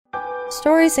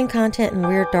Stories and content in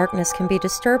Weird Darkness can be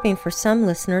disturbing for some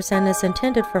listeners and is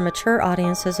intended for mature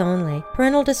audiences only.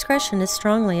 Parental discretion is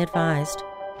strongly advised.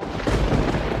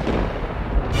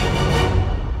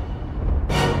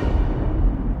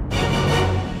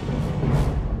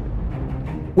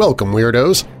 Welcome,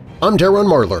 Weirdos! I'm Darren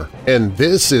Marlar, and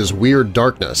this is Weird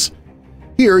Darkness.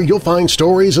 Here you'll find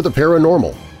stories of the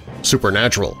paranormal,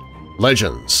 supernatural,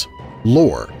 legends,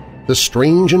 lore, the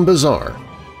strange and bizarre,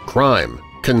 crime,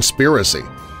 conspiracy,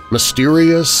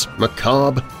 mysterious,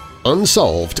 macabre,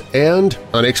 unsolved, and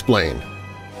unexplained.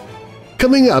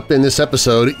 Coming up in this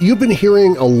episode, you've been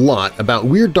hearing a lot about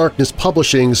Weird Darkness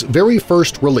Publishing's very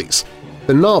first release,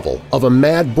 the novel of a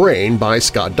Mad Brain by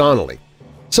Scott Donnelly.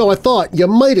 So I thought you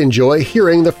might enjoy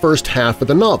hearing the first half of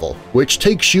the novel, which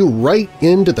takes you right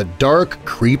into the dark,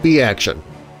 creepy action.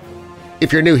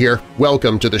 If you're new here,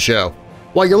 welcome to the show.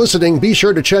 While you're listening, be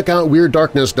sure to check out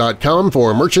WeirdDarkness.com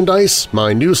for merchandise,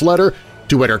 my newsletter,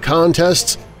 to enter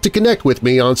contests, to connect with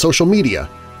me on social media.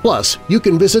 Plus, you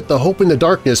can visit the Hope in the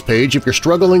Darkness page if you're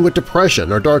struggling with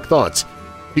depression or dark thoughts.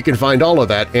 You can find all of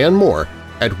that and more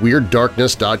at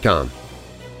WeirdDarkness.com.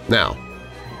 Now,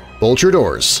 bolt your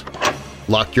doors,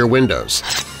 lock your windows,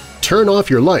 turn off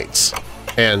your lights,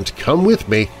 and come with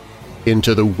me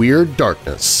into the Weird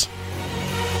Darkness.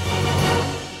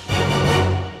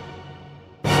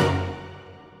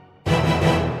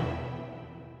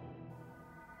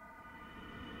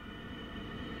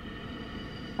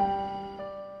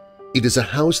 It is a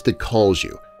house that calls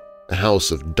you, a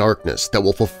house of darkness that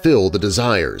will fulfill the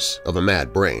desires of a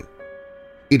mad brain.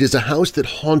 It is a house that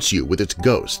haunts you with its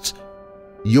ghosts,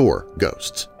 your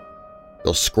ghosts.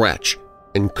 They'll scratch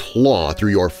and claw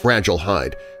through your fragile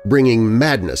hide, bringing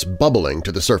madness bubbling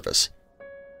to the surface.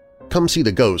 Come see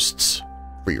the ghosts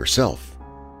for yourself.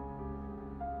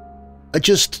 I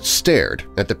just stared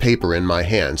at the paper in my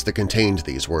hands that contained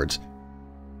these words.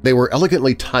 They were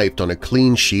elegantly typed on a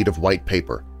clean sheet of white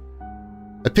paper.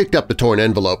 I picked up the torn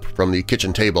envelope from the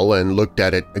kitchen table and looked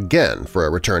at it again for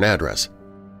a return address.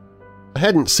 I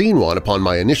hadn't seen one upon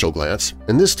my initial glance,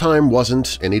 and this time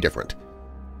wasn't any different.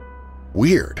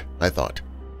 Weird, I thought.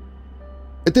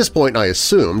 At this point I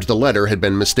assumed the letter had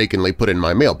been mistakenly put in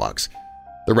my mailbox.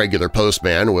 The regular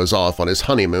postman was off on his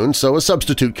honeymoon, so a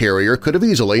substitute carrier could have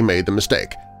easily made the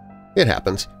mistake. It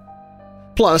happens.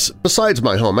 Plus, besides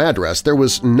my home address, there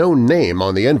was no name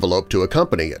on the envelope to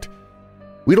accompany it.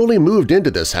 We'd only moved into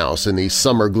this house in the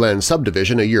Summer Glen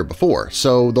subdivision a year before,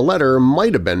 so the letter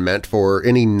might have been meant for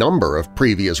any number of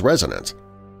previous residents.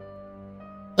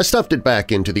 I stuffed it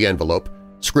back into the envelope,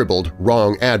 scribbled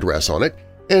wrong address on it,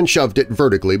 and shoved it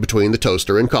vertically between the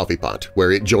toaster and coffee pot,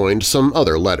 where it joined some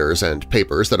other letters and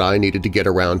papers that I needed to get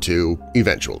around to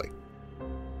eventually.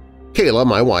 Kayla,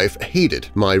 my wife, hated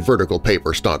my vertical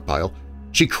paper stockpile.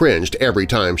 She cringed every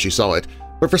time she saw it,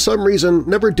 but for some reason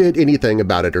never did anything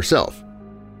about it herself.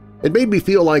 It made me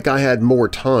feel like I had more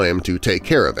time to take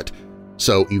care of it,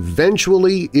 so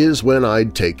eventually is when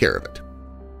I'd take care of it.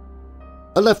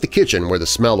 I left the kitchen where the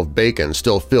smell of bacon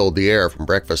still filled the air from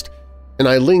breakfast, and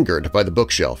I lingered by the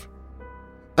bookshelf.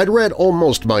 I'd read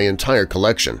almost my entire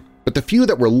collection, but the few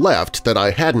that were left that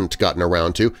I hadn't gotten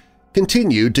around to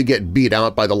continued to get beat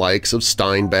out by the likes of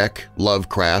Steinbeck,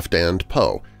 Lovecraft, and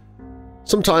Poe.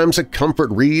 Sometimes a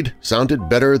comfort read sounded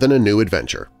better than a new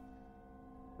adventure.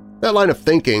 That line of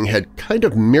thinking had kind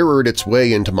of mirrored its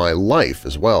way into my life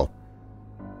as well.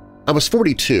 I was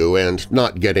 42 and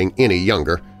not getting any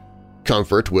younger.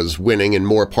 Comfort was winning in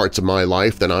more parts of my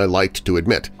life than I liked to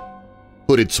admit.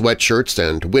 Hooded sweatshirts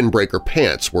and windbreaker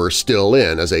pants were still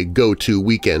in as a go-to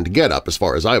weekend get-up as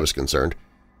far as I was concerned,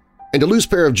 and a loose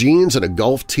pair of jeans and a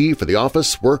golf tee for the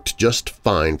office worked just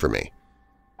fine for me.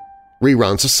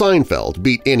 Reruns of Seinfeld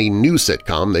beat any new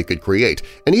sitcom they could create,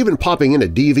 and even popping in a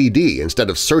DVD instead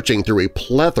of searching through a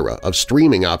plethora of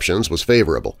streaming options was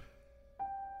favorable.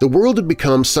 The world had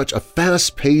become such a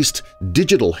fast-paced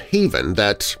digital haven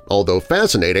that, although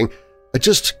fascinating, I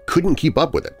just couldn't keep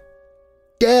up with it.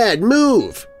 "Dad,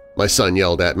 move!" my son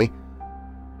yelled at me.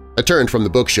 I turned from the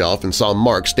bookshelf and saw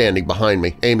Mark standing behind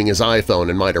me, aiming his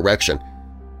iPhone in my direction.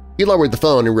 He lowered the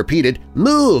phone and repeated,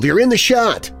 "Move! You're in the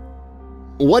shot!"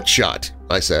 "What shot?"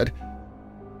 I said.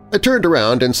 I turned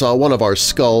around and saw one of our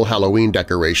skull Halloween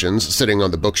decorations sitting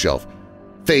on the bookshelf.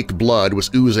 Fake blood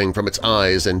was oozing from its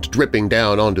eyes and dripping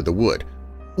down onto the wood.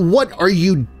 "What are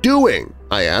you doing?"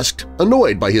 I asked,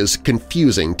 annoyed by his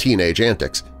confusing teenage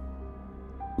antics.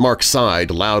 Mark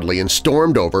sighed loudly and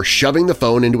stormed over, shoving the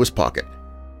phone into his pocket.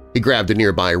 He grabbed a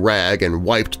nearby rag and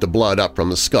wiped the blood up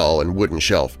from the skull and wooden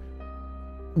shelf.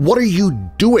 "What are you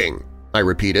doing?" I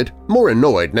repeated, more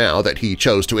annoyed now that he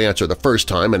chose to answer the first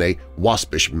time in a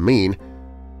waspish mean.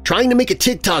 Trying to make a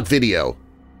TikTok video."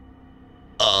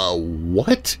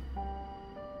 What?"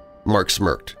 Mark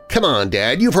smirked. "Come on,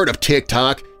 Dad, you've heard of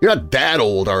TikTok. You're not that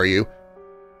old, are you?"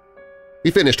 He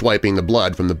finished wiping the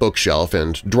blood from the bookshelf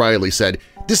and dryly said,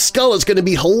 "This skull is going to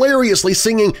be hilariously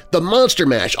singing the Monster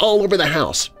Mash all over the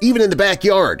house, even in the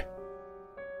backyard."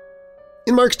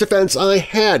 In Mark's defense, I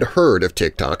had heard of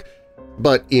TikTok,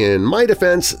 but in my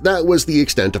defense, that was the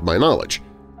extent of my knowledge.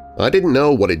 I didn't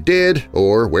know what it did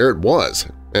or where it was,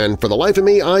 and for the life of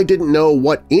me, I didn't know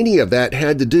what any of that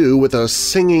had to do with a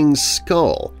singing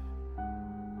skull.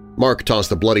 Mark tossed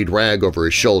the bloodied rag over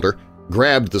his shoulder,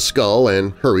 grabbed the skull,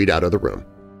 and hurried out of the room.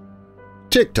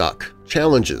 TikTok,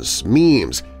 challenges,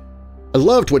 memes. I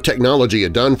loved what technology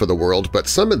had done for the world, but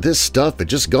some of this stuff had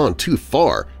just gone too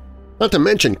far, not to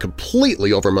mention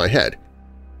completely over my head.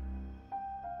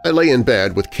 I lay in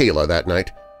bed with Kayla that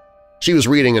night. She was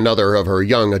reading another of her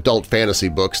young adult fantasy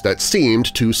books that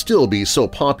seemed to still be so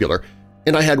popular,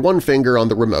 and I had one finger on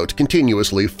the remote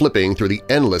continuously flipping through the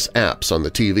endless apps on the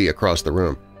TV across the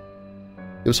room.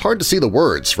 It was hard to see the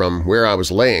words from where I was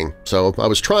laying, so I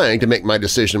was trying to make my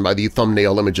decision by the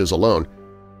thumbnail images alone.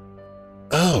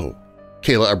 "Oh,"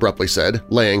 Kayla abruptly said,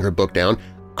 laying her book down,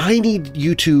 "I need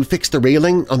you to fix the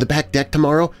railing on the back deck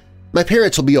tomorrow. My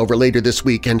parents will be over later this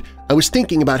week, and I was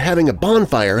thinking about having a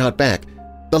bonfire out back.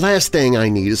 The last thing I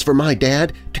need is for my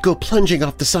dad to go plunging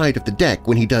off the side of the deck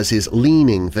when he does his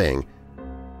leaning thing."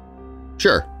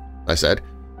 "Sure," I said.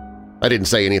 I didn't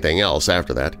say anything else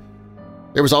after that.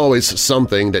 There was always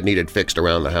something that needed fixed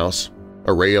around the house.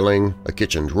 A railing, a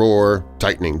kitchen drawer,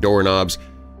 tightening doorknobs.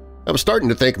 I was starting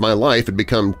to think my life had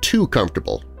become too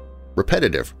comfortable,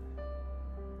 repetitive.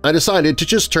 I decided to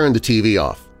just turn the TV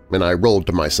off, and I rolled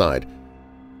to my side.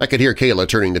 I could hear Kayla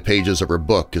turning the pages of her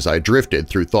book as I drifted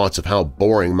through thoughts of how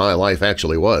boring my life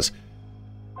actually was.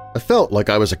 I felt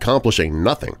like I was accomplishing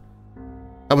nothing.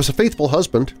 I was a faithful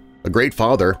husband, a great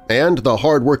father, and the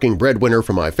hard-working breadwinner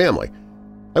for my family.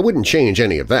 I wouldn't change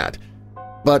any of that.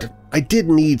 But I did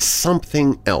need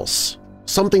something else,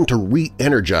 something to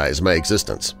re-energize my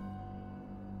existence.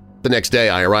 The next day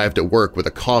I arrived at work with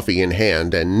a coffee in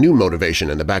hand and new motivation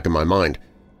in the back of my mind.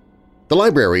 The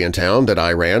library in town that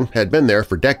I ran had been there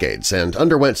for decades and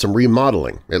underwent some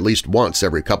remodeling at least once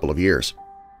every couple of years.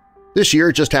 This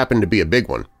year just happened to be a big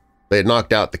one. They had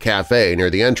knocked out the cafe near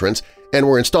the entrance and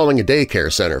were installing a daycare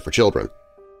center for children.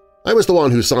 I was the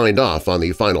one who signed off on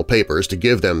the final papers to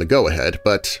give them the go-ahead,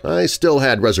 but I still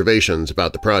had reservations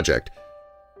about the project.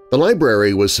 The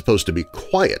library was supposed to be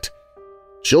quiet.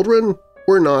 Children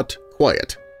were not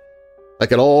quiet. I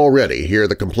could already hear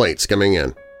the complaints coming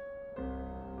in.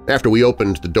 After we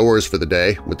opened the doors for the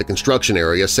day, with the construction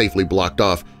area safely blocked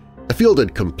off, I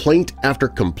fielded complaint after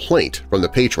complaint from the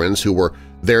patrons who were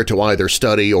there to either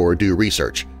study or do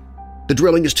research. "The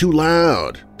drilling is too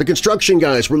loud. The construction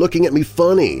guys were looking at me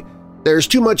funny. There's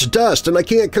too much dust and I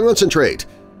can't concentrate."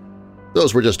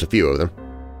 Those were just a few of them.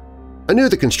 I knew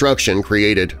the construction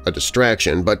created a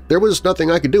distraction, but there was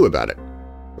nothing I could do about it.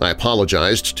 I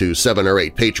apologized to 7 or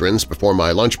 8 patrons before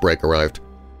my lunch break arrived.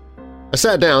 I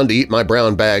sat down to eat my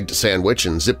brown-bagged sandwich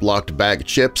and Ziplocked bag of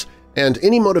chips, and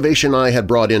any motivation I had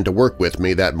brought in to work with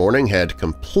me that morning had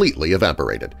completely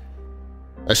evaporated.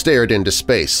 I stared into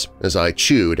space as I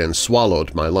chewed and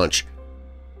swallowed my lunch.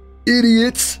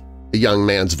 "Idiots!" a young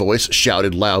man's voice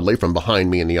shouted loudly from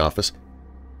behind me in the office.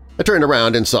 I turned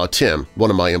around and saw Tim, one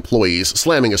of my employees,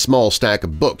 slamming a small stack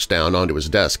of books down onto his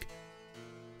desk.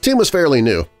 Tim was fairly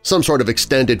new, some sort of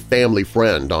extended family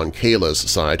friend on Kayla's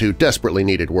side who desperately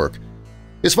needed work.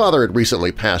 His father had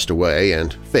recently passed away,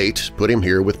 and fate put him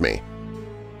here with me.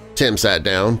 Tim sat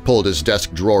down, pulled his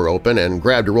desk drawer open, and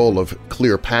grabbed a roll of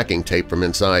clear packing tape from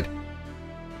inside.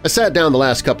 I sat down the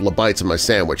last couple of bites of my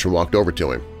sandwich and walked over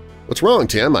to him. "What's wrong,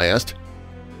 Tim?" I asked.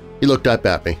 He looked up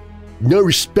at me. "No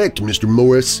respect, Mr.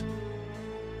 Morris."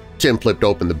 Tim flipped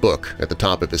open the book at the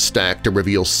top of his stack to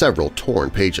reveal several torn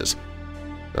pages.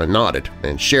 I nodded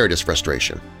and shared his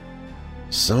frustration.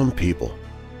 Some people.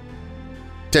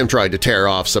 Tim tried to tear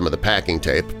off some of the packing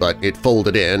tape, but it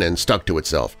folded in and stuck to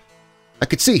itself. I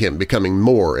could see him becoming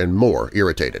more and more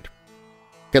irritated.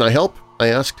 "Can I help?" I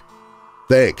asked.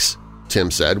 "Thanks,"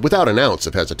 Tim said without an ounce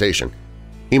of hesitation.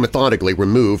 He methodically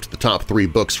removed the top 3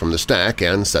 books from the stack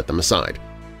and set them aside.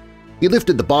 He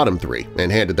lifted the bottom 3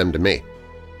 and handed them to me.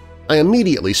 I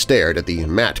immediately stared at the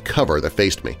matte cover that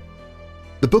faced me.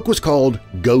 The book was called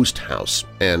Ghost House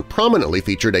and prominently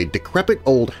featured a decrepit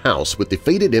old house with the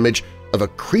faded image of a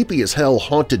creepy-as-hell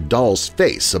haunted doll's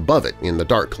face above it in the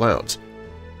dark clouds.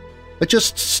 I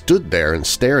just stood there and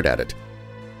stared at it.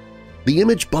 The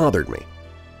image bothered me.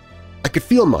 I could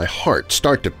feel my heart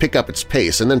start to pick up its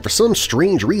pace, and then for some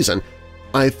strange reason,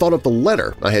 I thought of the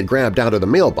letter I had grabbed out of the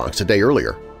mailbox a day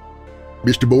earlier.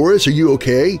 "Mr. Morris, are you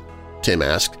okay?" Tim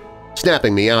asked,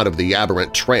 snapping me out of the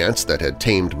aberrant trance that had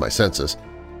tamed my senses.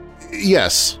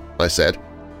 "Yes," I said.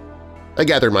 I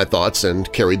gathered my thoughts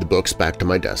and carried the books back to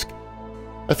my desk.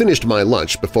 I finished my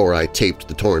lunch before I taped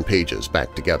the torn pages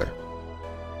back together.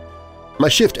 My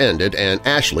shift ended and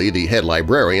Ashley, the head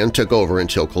librarian, took over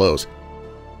until close.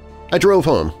 I drove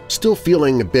home, still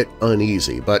feeling a bit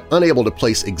uneasy but unable to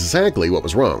place exactly what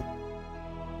was wrong.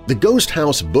 The Ghost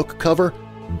House book cover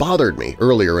bothered me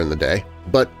earlier in the day,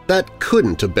 but that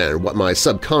couldn't have been what my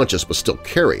subconscious was still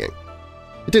carrying.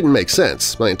 It didn't make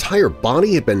sense. My entire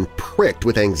body had been pricked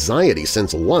with anxiety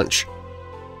since lunch.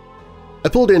 I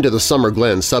pulled into the Summer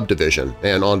Glen subdivision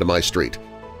and onto my street.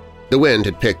 The wind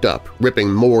had picked up,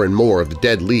 ripping more and more of the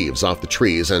dead leaves off the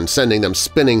trees and sending them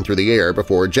spinning through the air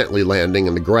before gently landing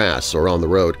in the grass or on the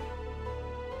road.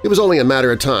 It was only a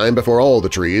matter of time before all the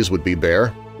trees would be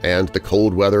bare and the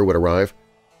cold weather would arrive.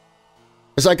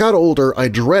 As I got older, I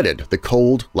dreaded the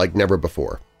cold like never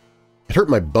before. It hurt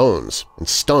my bones and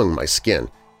stung my skin.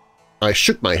 I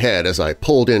shook my head as I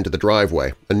pulled into the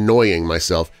driveway, annoying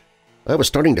myself. I was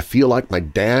starting to feel like my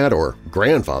dad or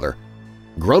grandfather.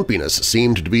 Grumpiness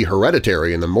seemed to be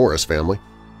hereditary in the Morris family.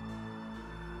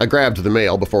 I grabbed the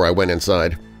mail before I went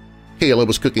inside. Kayla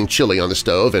was cooking chili on the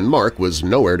stove and Mark was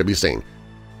nowhere to be seen.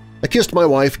 I kissed my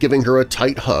wife, giving her a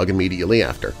tight hug immediately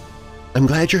after. "I'm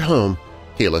glad you're home,"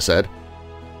 Kayla said.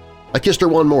 I kissed her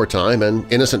one more time, an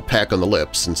innocent peck on the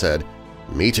lips, and said,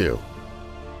 "Me too."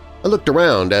 I looked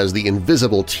around as the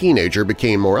invisible teenager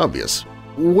became more obvious.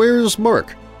 "Where's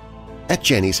Mark?" "At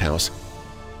Jenny's house.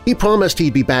 He promised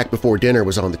he'd be back before dinner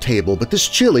was on the table, but this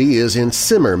chili is in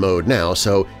simmer mode now,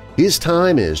 so his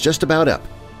time is just about up."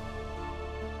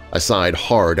 I sighed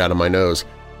hard out of my nose.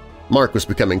 Mark was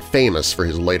becoming famous for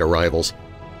his late arrivals.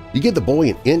 You give the boy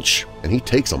an inch and he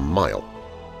takes a mile.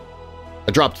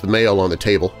 I dropped the mail on the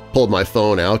table, pulled my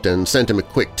phone out, and sent him a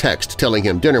quick text telling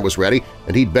him dinner was ready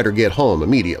and he'd better get home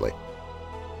immediately.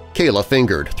 Kayla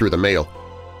fingered through the mail.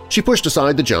 She pushed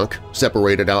aside the junk,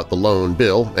 separated out the loan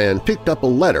bill, and picked up a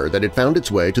letter that had found its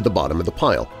way to the bottom of the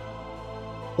pile.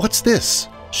 "What's this?"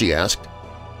 she asked.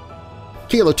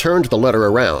 Kayla turned the letter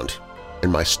around,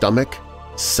 and my stomach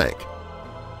sank.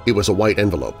 It was a white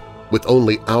envelope, with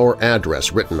only our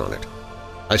address written on it.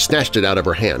 I snatched it out of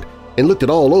her hand and looked it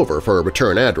all over for a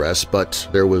return address, but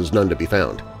there was none to be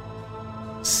found.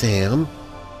 "Sam?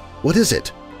 What is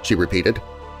it?" she repeated.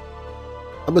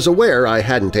 I was aware I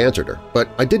hadn't answered her, but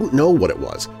I didn't know what it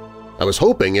was. I was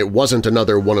hoping it wasn't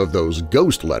another one of those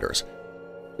ghost letters.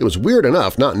 It was weird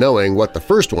enough not knowing what the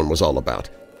first one was all about,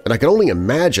 and I could only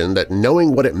imagine that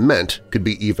knowing what it meant could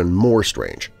be even more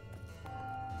strange.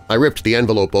 I ripped the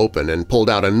envelope open and pulled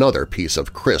out another piece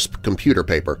of crisp computer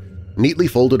paper, neatly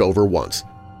folded over once.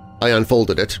 I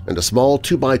unfolded it, and a small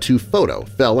 2x2 photo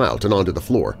fell out and onto the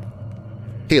floor.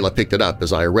 Kayla picked it up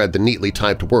as I read the neatly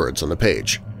typed words on the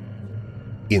page.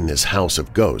 "In this house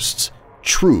of ghosts,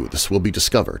 truths will be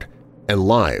discovered, and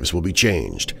lives will be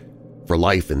changed, for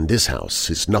life in this house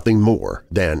is nothing more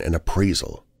than an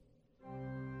appraisal."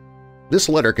 This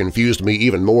letter confused me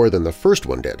even more than the first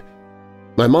one did.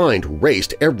 My mind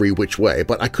raced every which way,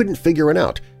 but I couldn't figure it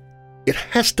out. It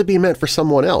has to be meant for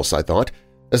someone else, I thought,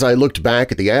 as I looked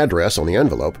back at the address on the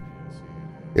envelope.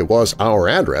 It was our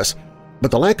address,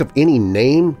 but the lack of any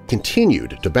name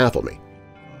continued to baffle me.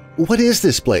 "What is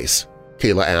this place?"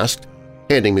 Kayla asked,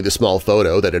 handing me the small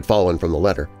photo that had fallen from the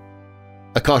letter.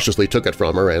 I cautiously took it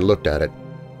from her and looked at it.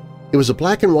 It was a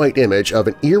black-and-white image of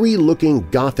an eerie-looking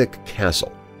Gothic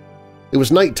castle. It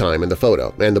was nighttime in the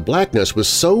photo, and the blackness was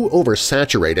so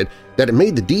oversaturated that it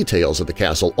made the details of the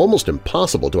castle almost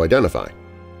impossible to identify.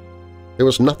 There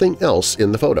was nothing else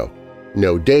in the photo.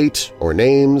 No date or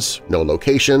names, no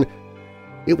location.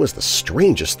 It was the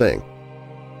strangest thing.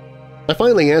 I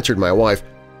finally answered my wife.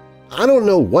 "I don't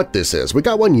know what this is. We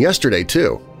got one yesterday,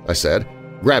 too," I said,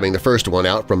 grabbing the first one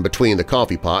out from between the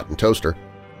coffee pot and toaster.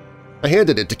 I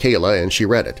handed it to Kayla and she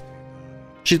read it.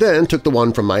 She then took the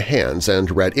one from my hands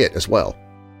and read it as well.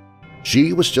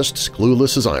 She was just as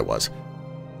clueless as I was.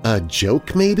 "A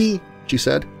joke, maybe?" she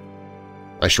said.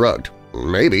 I shrugged.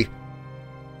 "Maybe."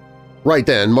 Right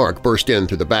then, Mark burst in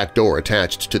through the back door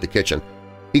attached to the kitchen.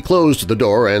 He closed the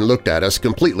door and looked at us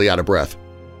completely out of breath.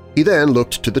 He then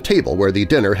looked to the table where the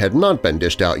dinner had not been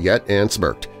dished out yet and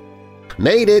smirked.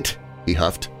 "Made it!" he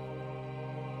huffed.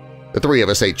 The three of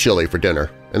us ate chili for dinner,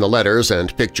 and the letters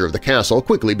and picture of the castle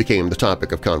quickly became the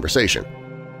topic of conversation.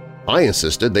 I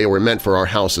insisted they were meant for our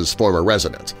house's former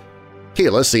residents.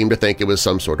 Kayla seemed to think it was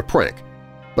some sort of prank,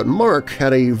 but Mark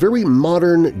had a very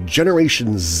modern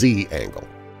Generation Z angle.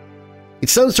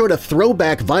 It's some sort of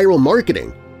throwback viral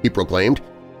marketing," he proclaimed.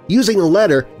 "Using a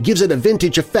letter gives it a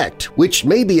vintage effect, which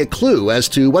may be a clue as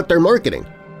to what they're marketing."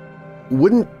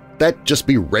 "Wouldn't that just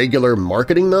be regular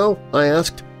marketing, though?" I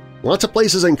asked. "Lots of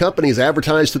places and companies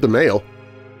advertise through the mail."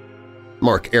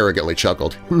 Mark arrogantly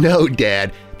chuckled. "No,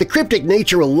 Dad, the cryptic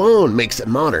nature alone makes it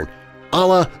modern, a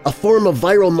la a form of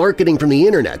viral marketing from the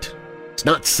internet. It's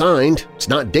not signed, it's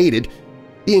not dated.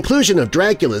 The inclusion of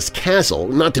Dracula's castle,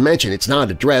 not to mention it's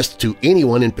not addressed to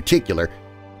anyone in particular,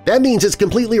 that means it's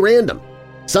completely random.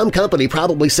 Some company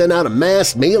probably sent out a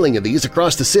mass mailing of these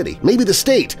across the city, maybe the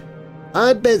state.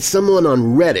 I bet someone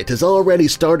on Reddit has already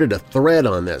started a thread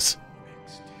on this."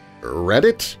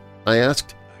 "Reddit?" I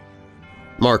asked.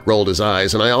 Mark rolled his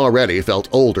eyes, and I already felt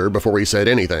older before he said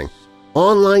anything.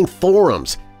 "Online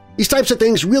forums. These types of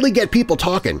things really get people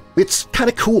talking. It's kind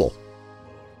of cool."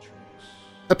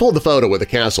 I pulled the photo of the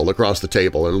castle across the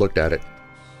table and looked at it.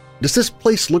 "Does this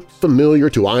place look familiar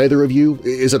to either of you?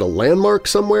 Is it a landmark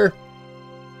somewhere?"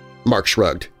 Mark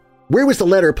shrugged. "Where was the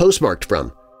letter postmarked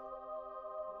from?"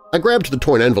 I grabbed the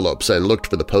torn envelopes and looked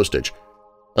for the postage.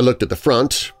 I looked at the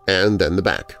front and then the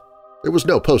back. There was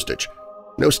no postage,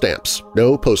 no stamps,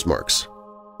 no postmarks,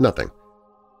 nothing.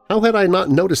 How had I not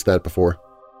noticed that before?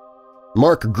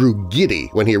 Mark grew giddy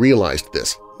when he realized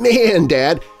this. "Man,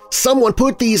 Dad, someone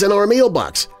put these in our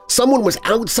mailbox. Someone was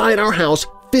outside our house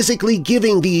physically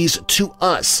giving these to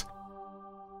us."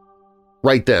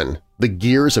 Right then, the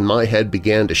gears in my head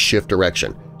began to shift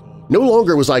direction. No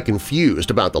longer was I confused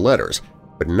about the letters,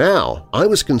 but now I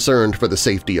was concerned for the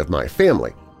safety of my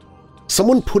family.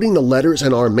 Someone putting the letters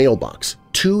in our mailbox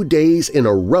 2 days in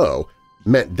a row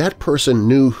meant that person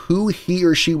knew who he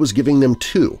or she was giving them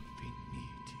to.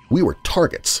 We were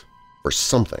targets for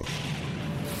something.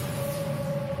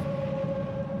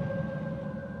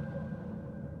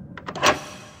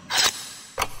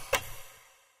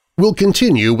 We'll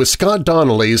continue with Scott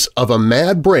Donnelly's Of a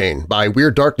Mad Brain by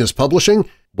Weird Darkness Publishing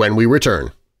when we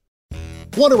return.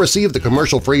 Want to receive the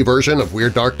commercial-free version of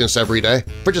Weird Darkness every day?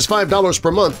 For just $5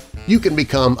 per month, you can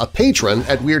become a patron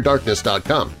at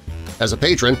WeirdDarkness.com. As a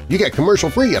patron, you get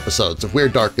commercial-free episodes of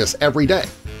Weird Darkness every day,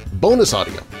 bonus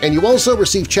audio, and you also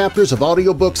receive chapters of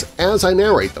audiobooks as I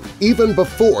narrate them, even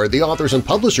before the authors and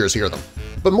publishers hear them.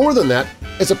 But more than that,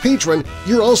 as a patron,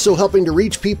 you're also helping to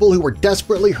reach people who are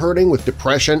desperately hurting with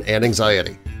depression and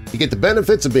anxiety. You get the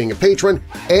benefits of being a patron,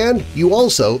 and you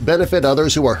also benefit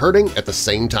others who are hurting at the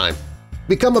same time.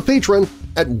 Become a patron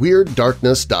at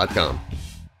WeirdDarkness.com.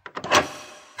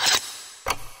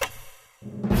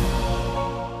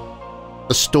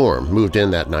 A storm moved in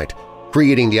that night,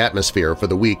 creating the atmosphere for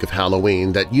the week of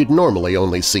Halloween that you'd normally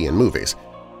only see in movies.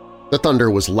 The thunder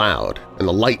was loud and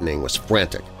the lightning was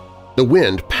frantic. The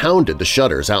wind pounded the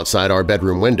shutters outside our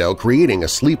bedroom window, creating a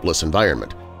sleepless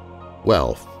environment.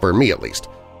 Well, for me at least.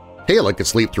 Kayla could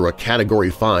sleep through a Category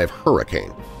 5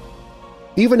 hurricane.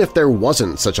 Even if there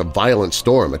wasn't such a violent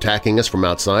storm attacking us from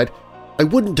outside, I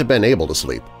wouldn't have been able to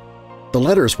sleep. The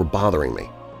letters were bothering me.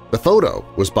 The photo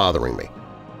was bothering me.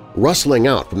 Rustling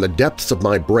out from the depths of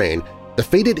my brain, the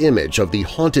faded image of the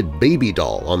haunted baby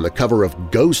doll on the cover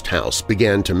of Ghost House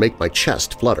began to make my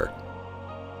chest flutter.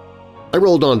 I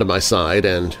rolled onto my side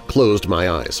and closed my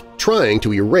eyes, trying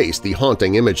to erase the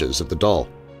haunting images of the doll.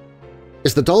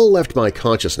 As the doll left my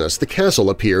consciousness, the castle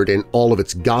appeared in all of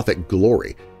its gothic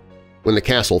glory. When the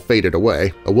castle faded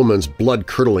away, a woman's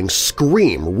blood-curdling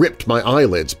scream ripped my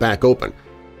eyelids back open.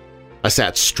 I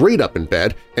sat straight up in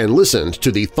bed and listened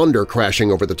to the thunder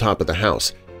crashing over the top of the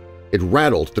house. It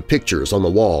rattled the pictures on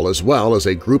the wall as well as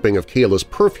a grouping of Kayla's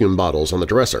perfume bottles on the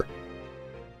dresser.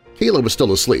 Kayla was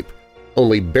still asleep,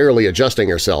 only barely adjusting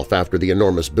herself after the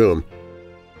enormous boom.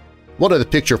 One of the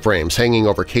picture frames hanging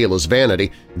over Kayla's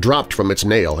vanity dropped from its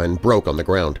nail and broke on the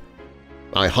ground.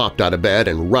 I hopped out of bed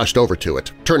and rushed over to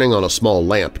it, turning on a small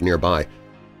lamp nearby.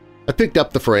 I picked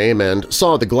up the frame and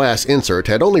saw the glass insert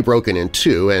had only broken in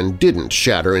two and didn't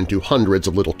shatter into hundreds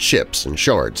of little chips and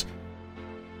shards.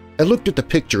 I looked at the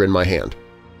picture in my hand.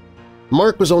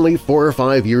 Mark was only 4 or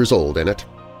 5 years old in it.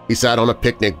 He sat on a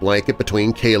picnic blanket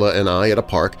between Kayla and I at a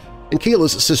park, and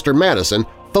Kayla's sister Madison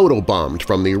photobombed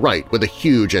from the right with a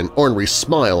huge and ornery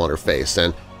smile on her face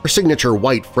and her signature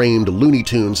white-framed Looney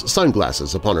Tunes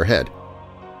sunglasses upon her head.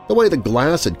 The way the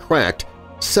glass had cracked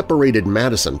separated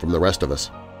Madison from the rest of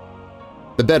us.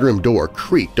 The bedroom door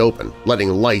creaked open, letting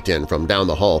light in from down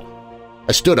the hall.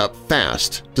 I stood up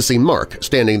fast to see Mark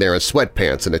standing there in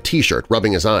sweatpants and a t-shirt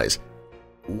rubbing his eyes.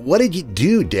 "What did you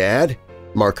do, Dad?"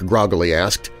 Mark groggily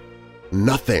asked.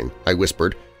 "Nothing," I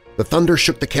whispered. "The thunder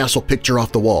shook the castle picture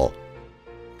off the wall."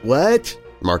 "What?"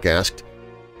 Mark asked.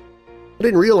 I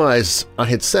didn't realize I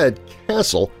had said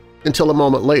castle until a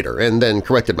moment later and then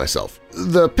corrected myself.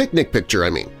 The picnic picture, I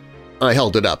mean. I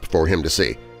held it up for him to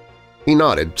see. He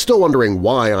nodded, still wondering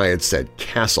why I had said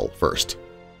castle first.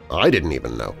 I didn't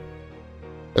even know.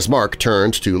 As Mark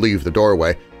turned to leave the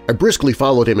doorway, I briskly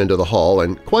followed him into the hall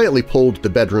and quietly pulled the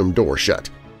bedroom door shut.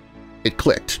 It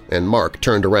clicked, and Mark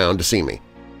turned around to see me.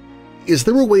 "Is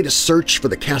there a way to search for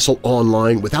the castle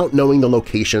online without knowing the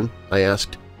location?" I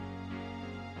asked.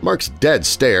 Mark's dead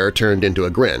stare turned into a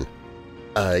grin.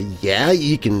 Yeah,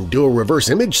 you can do a reverse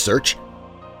image search."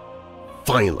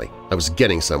 Finally, I was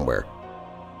getting somewhere.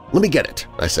 "Let me get it,"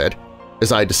 I said.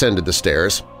 As I descended the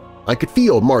stairs, I could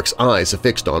feel Mark's eyes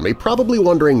affixed on me, probably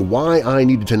wondering why I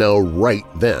needed to know right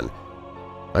then.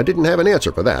 I didn't have an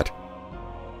answer for that.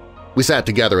 We sat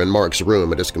together in Mark's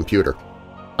room at his computer.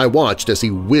 I watched as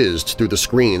he whizzed through the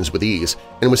screens with ease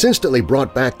and was instantly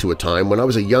brought back to a time when I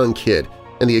was a young kid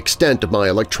and the extent of my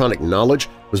electronic knowledge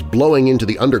was blowing into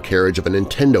the undercarriage of a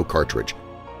Nintendo cartridge.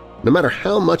 No matter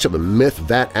how much of a myth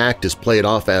that act is played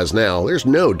off as now, there's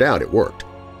no doubt it worked.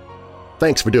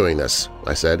 "Thanks for doing this,"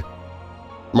 I said.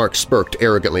 Mark smirked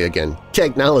arrogantly again.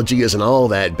 "Technology isn't all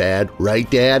that bad, right,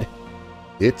 Dad?"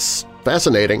 "It's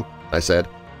fascinating," I said.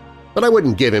 But I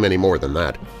wouldn't give him any more than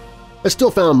that. I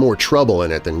still found more trouble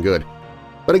in it than good.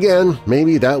 But again,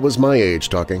 maybe that was my age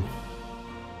talking.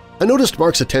 I noticed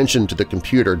Mark's attention to the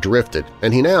computer drifted,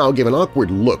 and he now gave an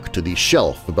awkward look to the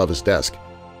shelf above his desk.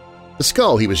 The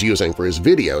skull he was using for his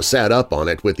video sat up on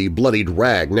it with the bloodied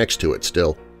rag next to it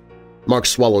still. Mark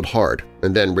swallowed hard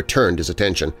and then returned his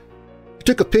attention. He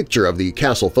took a picture of the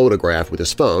castle photograph with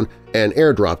his phone and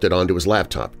airdropped it onto his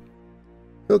laptop.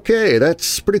 Okay,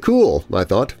 that's pretty cool, I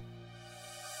thought.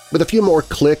 With a few more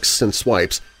clicks and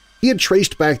swipes, he had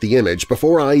traced back the image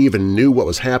before I even knew what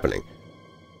was happening.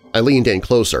 I leaned in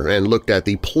closer and looked at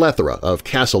the plethora of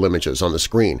castle images on the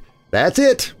screen. "That's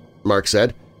it," Mark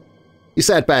said. He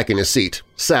sat back in his seat,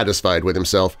 satisfied with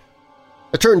himself.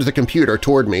 I turned the computer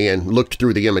toward me and looked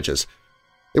through the images.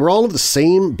 They were all of the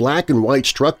same black and white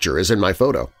structure as in my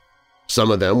photo.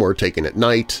 Some of them were taken at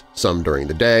night, some during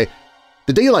the day.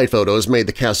 The daylight photos made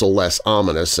the castle less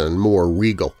ominous and more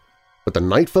regal, but the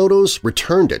night photos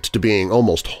returned it to being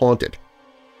almost haunted.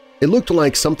 It looked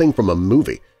like something from a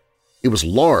movie. It was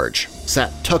large,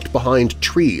 sat tucked behind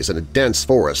trees in a dense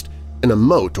forest, and a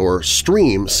moat or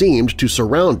stream seemed to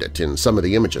surround it in some of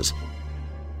the images.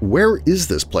 "Where is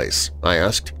this place?" I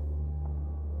asked.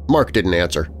 Mark didn't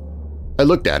answer. I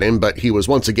looked at him, but he was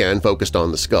once again focused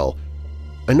on the skull.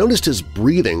 I noticed his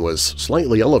breathing was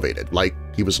slightly elevated, like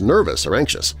he was nervous or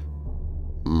anxious.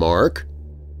 "Mark?"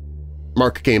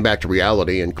 Mark came back to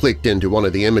reality and clicked into one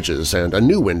of the images, and a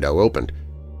new window opened.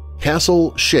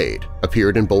 Castle Shade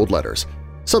appeared in bold letters,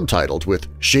 subtitled with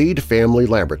Shade Family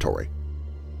Laboratory.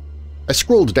 I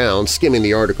scrolled down, skimming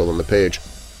the article on the page.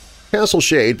 Castle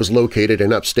Shade was located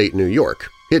in upstate New York,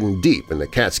 hidden deep in the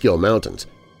Catskill Mountains.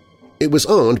 It was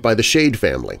owned by the Shade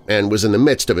family and was in the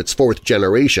midst of its fourth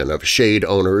generation of Shade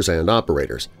owners and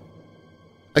operators.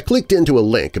 I clicked into a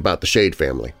link about the Shade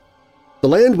family. The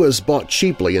land was bought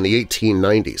cheaply in the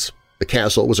 1890s. The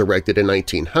castle was erected in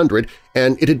 1900,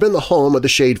 and it had been the home of the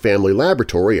Shade family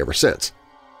laboratory ever since.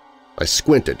 I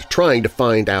squinted, trying to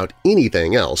find out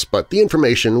anything else, but the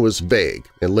information was vague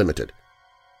and limited.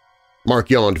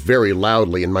 Mark yawned very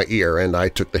loudly in my ear, and I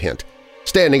took the hint.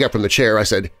 Standing up from the chair, I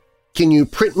said, "Can you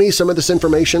print me some of this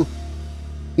information?"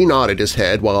 He nodded his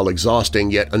head while exhausting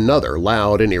yet another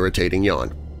loud and irritating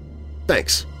yawn.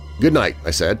 "Thanks. Good night," I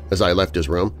said as I left his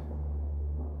room.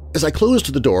 As I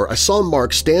closed the door, I saw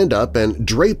Mark stand up and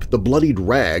drape the bloodied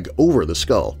rag over the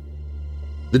skull.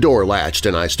 The door latched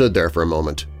and I stood there for a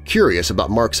moment, curious about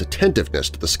Mark's attentiveness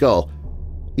to the skull.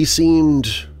 He seemed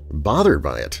bothered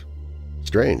by it.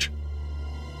 Strange.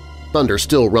 Thunder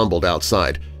still rumbled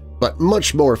outside, but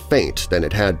much more faint than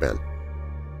it had been.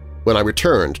 When I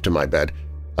returned to my bed,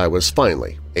 I was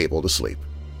finally able to sleep.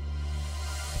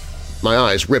 My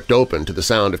eyes ripped open to the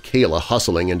sound of Kayla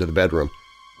hustling into the bedroom.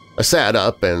 I sat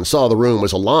up and saw the room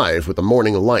was alive with the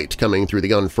morning light coming through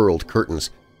the unfurled curtains.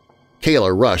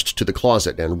 Kayla rushed to the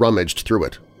closet and rummaged through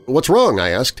it. "What's wrong?" I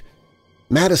asked.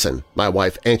 "Madison," my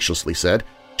wife anxiously said.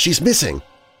 "She's missing."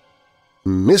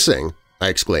 "Missing?" I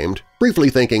exclaimed, briefly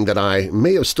thinking that I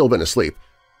may have still been asleep.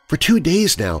 "For 2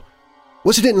 days now.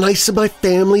 Wasn't it nice of my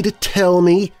family to tell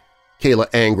me?" Kayla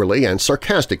angrily and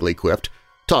sarcastically quipped,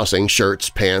 tossing shirts,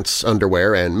 pants,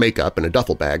 underwear, and makeup in a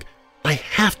duffel bag. "I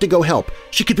have to go help.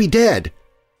 She could be dead."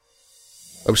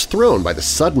 I was thrown by the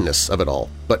suddenness of it all,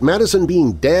 but Madison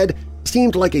being dead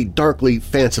seemed like a darkly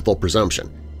fanciful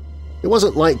presumption. It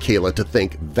wasn't like Kayla to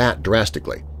think that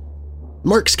drastically.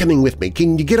 "Mark's coming with me.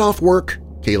 Can you get off work?"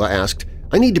 Kayla asked.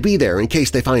 "I need to be there in case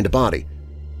they find a body."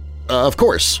 Of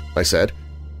course," I said,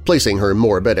 placing her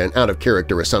morbid and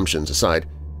out-of-character assumptions aside.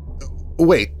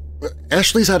 "Wait,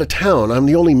 Ashley's out of town. I'm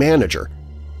the only manager."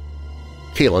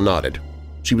 Kayla nodded.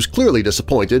 She was clearly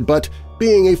disappointed, but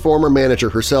being a former manager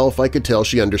herself, I could tell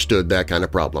she understood that kind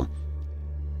of problem.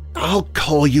 "I'll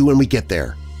call you when we get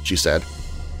there," she said.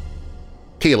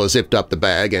 Kayla zipped up the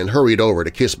bag and hurried over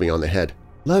to kiss me on the head.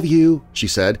 "Love you," she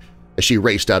said as she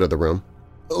raced out of the room.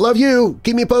 "Love you!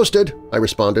 Keep me posted," I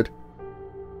responded.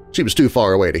 She was too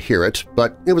far away to hear it,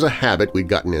 but it was a habit we'd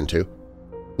gotten into.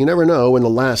 You never know when the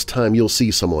last time you'll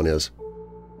see someone is.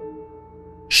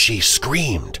 "She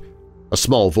screamed," a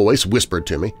small voice whispered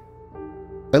to me.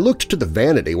 I looked to the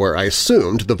vanity where I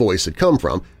assumed the voice had come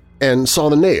from and saw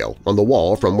the nail on the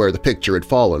wall from where the picture had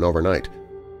fallen overnight.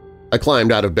 I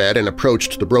climbed out of bed and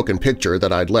approached the broken picture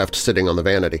that I'd left sitting on the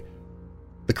vanity.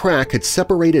 The crack had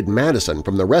separated Madison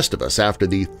from the rest of us after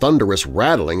the thunderous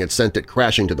rattling had sent it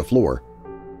crashing to the floor.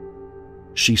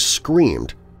 "She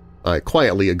screamed," I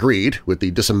quietly agreed with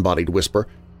the disembodied whisper,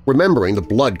 remembering the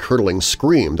blood-curdling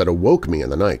scream that awoke me in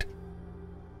the night.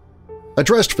 I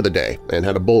dressed for the day and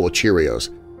had a bowl of Cheerios.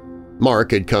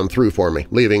 Mark had come through for me,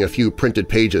 leaving a few printed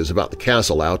pages about the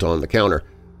castle out on the counter.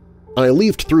 I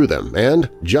leafed through them, and,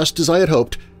 just as I had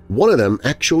hoped, one of them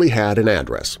actually had an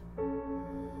address.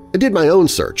 I did my own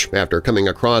search after coming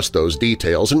across those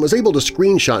details and was able to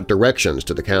screenshot directions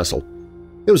to the castle.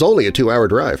 It was only a 2-hour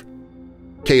drive.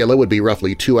 Kayla would be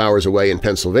roughly 2 hours away in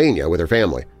Pennsylvania with her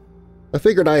family. I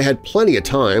figured I had plenty of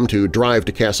time to drive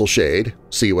to Castle Shade,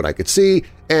 see what I could see,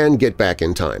 and get back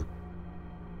in time.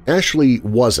 Ashley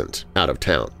wasn't out of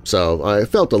town, so I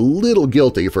felt a little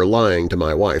guilty for lying to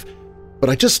my wife, but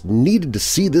I just needed to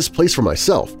see this place for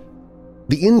myself.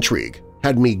 The intrigue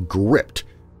had me gripped.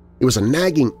 It was a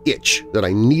nagging itch that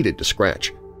I needed to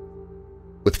scratch.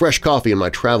 With fresh coffee in my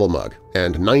travel mug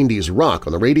and 90s rock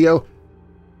on the radio,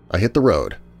 I hit the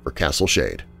road for Castle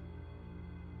Shade.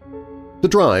 The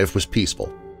drive was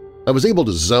peaceful. I was able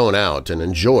to zone out and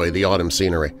enjoy the autumn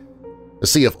scenery. A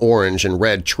sea of orange and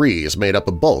red trees made up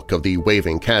a bulk of the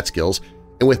waving Catskills,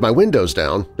 and with my windows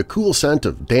down, the cool scent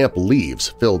of damp leaves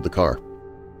filled the car.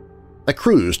 I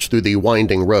cruised through the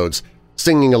winding roads,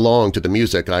 singing along to the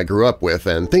music I grew up with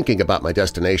and thinking about my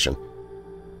destination.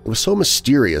 It was so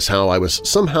mysterious how I was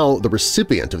somehow the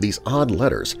recipient of these odd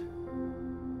letters.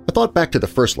 I thought back to the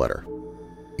first letter.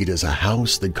 "It is a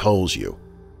house that calls you."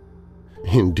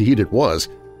 Indeed it was.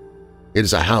 It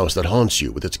is a house that haunts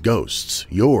you with its ghosts,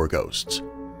 your ghosts.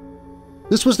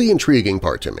 This was the intriguing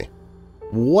part to me.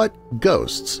 What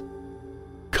ghosts?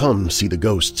 Come see the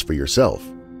ghosts for yourself.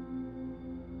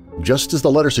 Just as the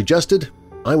letter suggested,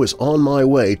 I was on my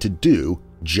way to do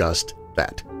just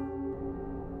that.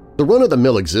 The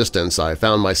run-of-the-mill existence I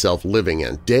found myself living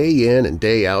in and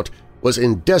day out was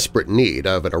in desperate need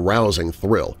of an arousing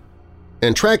thrill,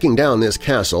 and tracking down this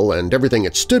castle and everything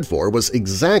it stood for was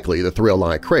exactly the thrill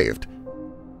I craved.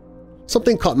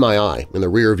 Something caught my eye in the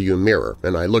rearview mirror,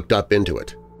 and I looked up into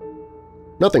it.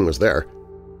 Nothing was there.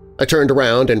 I turned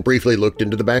around and briefly looked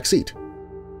into the back seat.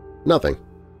 Nothing.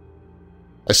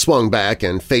 I swung back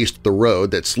and faced the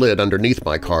road that slid underneath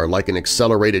my car like an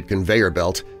accelerated conveyor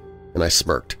belt, and I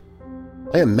smirked.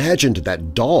 I imagined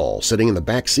that doll sitting in the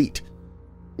back seat.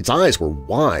 Its eyes were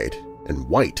wide and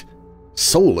white,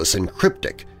 soulless and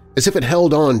cryptic, as if it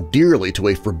held on dearly to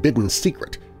a forbidden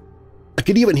secret. I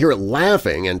could even hear it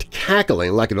laughing and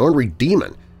cackling like an ornery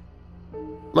demon.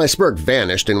 My smirk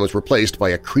vanished and was replaced by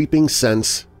a creeping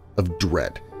sense of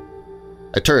dread.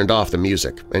 I turned off the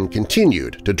music and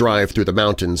continued to drive through the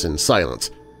mountains in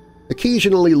silence,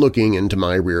 occasionally looking into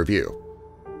my rear view.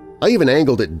 I even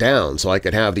angled it down so I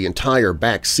could have the entire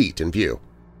back seat in view.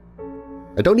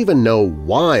 I don't even know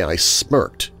why I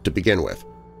smirked to begin with.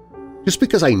 Just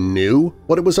because I knew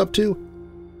what it was up to?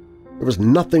 There was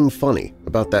nothing funny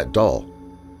about that doll.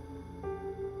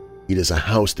 It is a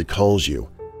house that calls you,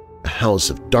 a house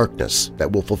of darkness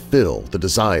that will fulfill the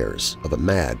desires of a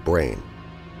mad brain.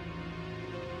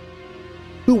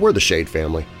 Who were the Shade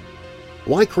family?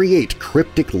 Why create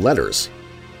cryptic letters?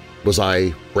 Was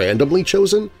I randomly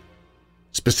chosen?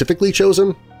 Specifically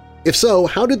chosen? If so,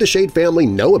 how did the Shade family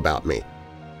know about me?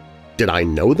 Did I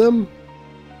know them?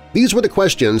 These were the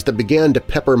questions that began to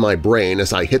pepper my brain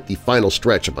as I hit the final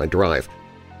stretch of my drive.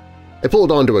 I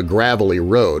pulled onto a gravelly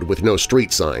road with no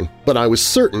street sign, but I was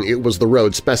certain it was the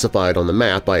road specified on the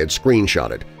map I had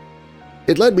screenshotted.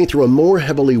 It led me through a more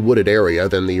heavily wooded area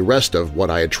than the rest of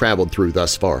what I had traveled through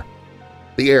thus far.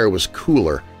 The air was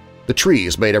cooler, the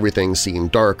trees made everything seem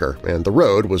darker, and the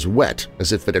road was wet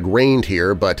as if it had rained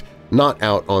here but not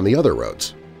out on the other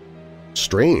roads.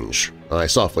 Strange, I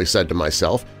softly said to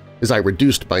myself, as I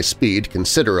reduced my speed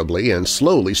considerably and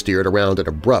slowly steered around an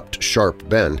abrupt, sharp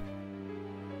bend.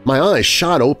 My eyes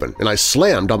shot open and I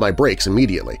slammed on my brakes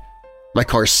immediately. My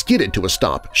car skidded to a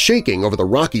stop, shaking over the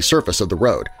rocky surface of the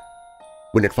road.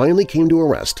 When it finally came to a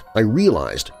rest, I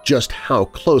realized just how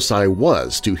close I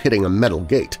was to hitting a metal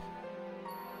gate.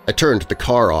 I turned the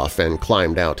car off and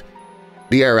climbed out.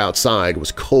 The air outside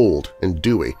was cold and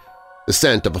dewy. The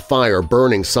scent of a fire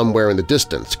burning somewhere in the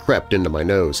distance crept into my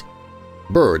nose.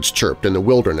 Birds chirped in the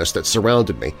wilderness that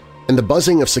surrounded me, and the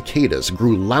buzzing of cicadas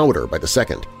grew louder by the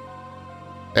second.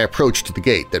 I approached the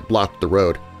gate that blocked the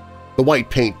road. The white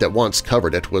paint that once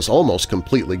covered it was almost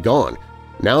completely gone,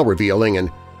 now revealing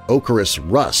an ochreous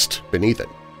rust beneath it.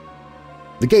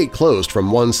 The gate closed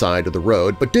from one side of the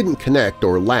road but didn't connect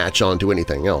or latch onto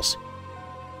anything else.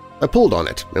 I pulled on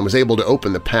it and was able to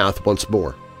open the path once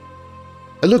more.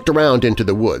 I looked around into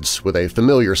the woods with a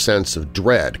familiar sense of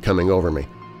dread coming over me.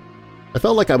 I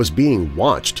felt like I was being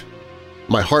watched.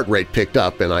 My heart rate picked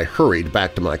up and I hurried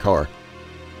back to my car.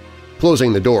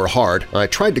 Closing the door hard, I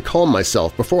tried to calm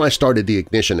myself before I started the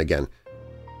ignition again.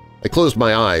 I closed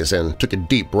my eyes and took a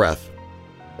deep breath.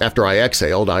 After I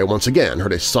exhaled, I once again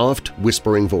heard a soft,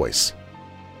 whispering voice.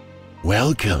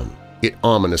 "Welcome," it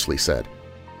ominously said.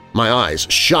 My eyes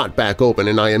shot back open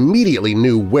and I immediately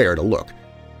knew where to look.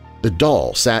 The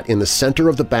doll sat in the center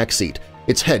of the back seat,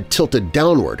 its head tilted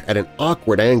downward at an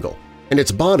awkward angle, and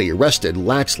its body rested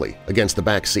laxly against the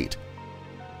back seat.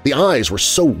 The eyes were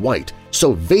so white,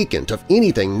 so vacant of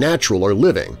anything natural or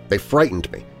living, they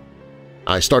frightened me.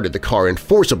 I started the car and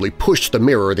forcibly pushed the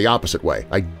mirror the opposite way.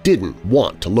 I didn't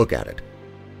want to look at it.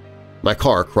 My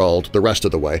car crawled the rest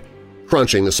of the way,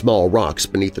 crunching the small rocks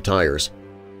beneath the tires,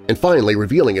 and finally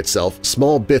revealing itself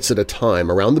small bits at a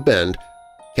time around the bend.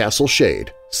 Castle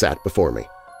Shade sat before me.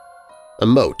 A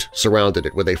moat surrounded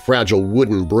it with a fragile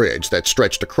wooden bridge that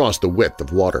stretched across the width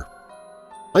of water.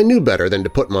 I knew better than to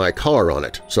put my car on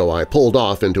it, so I pulled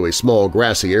off into a small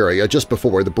grassy area just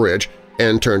before the bridge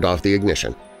and turned off the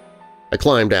ignition. I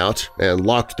climbed out and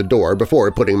locked the door before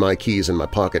putting my keys in my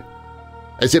pocket.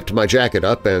 I zipped my jacket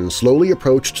up and slowly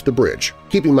approached the bridge,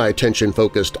 keeping my attention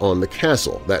focused on the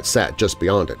castle that sat just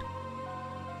beyond it.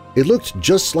 It looked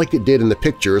just like it did in the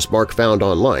pictures Mark found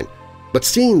online, but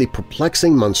seeing the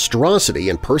perplexing monstrosity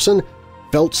in person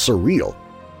felt surreal,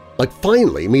 like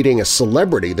finally meeting a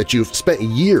celebrity that you've spent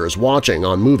years watching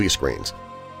on movie screens.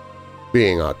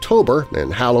 Being October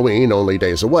and Halloween only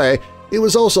days away, it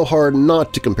was also hard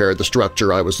not to compare the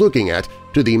structure I was looking at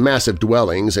to the massive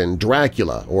dwellings in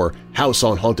Dracula or House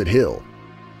on Haunted Hill.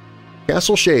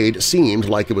 Castle Shade seemed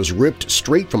like it was ripped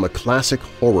straight from a classic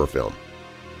horror film.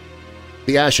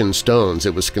 The ashen stones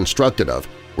it was constructed of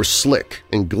were slick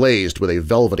and glazed with a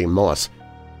velvety moss.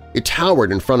 It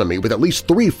towered in front of me with at least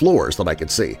 3 floors that I could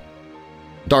see.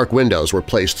 Dark windows were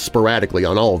placed sporadically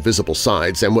on all visible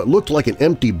sides, and what looked like an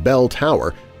empty bell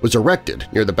tower was erected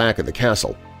near the back of the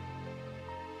castle.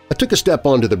 I took a step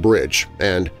onto the bridge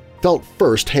and felt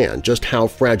firsthand just how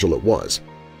fragile it was.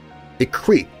 It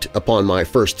creaked upon my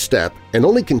first step and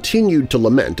only continued to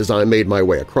lament as I made my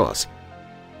way across.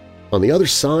 On the other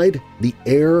side, the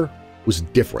air was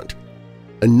different.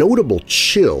 A notable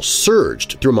chill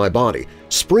surged through my body,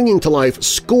 springing to life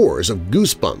scores of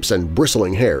goosebumps and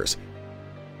bristling hairs.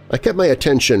 I kept my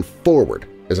attention forward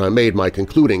as I made my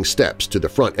concluding steps to the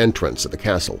front entrance of the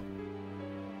castle.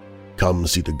 "Come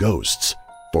see the ghosts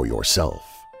for yourself."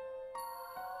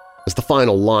 As the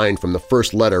final line from the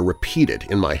first letter repeated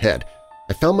in my head,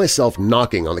 I found myself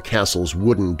knocking on the castle's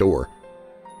wooden door.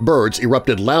 Birds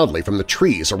erupted loudly from the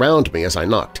trees around me as I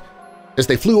knocked. As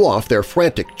they flew off, their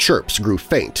frantic chirps grew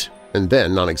faint and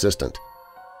then non-existent.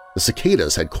 The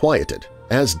cicadas had quieted,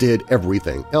 as did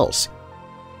everything else.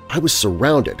 I was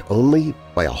surrounded only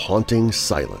by a haunting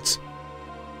silence.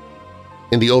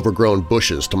 In the overgrown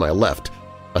bushes to my left,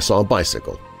 I saw a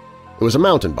bicycle. It was a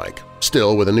mountain bike,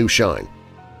 still with a new shine.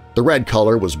 The red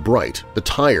color was bright, the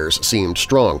tires seemed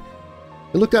strong.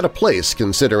 It looked out of place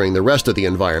considering the rest of the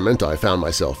environment I found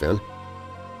myself in.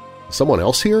 Someone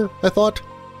else here? I thought.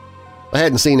 I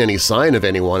hadn't seen any sign of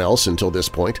anyone else until this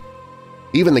point.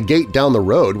 Even the gate down the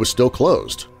road was still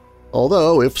closed.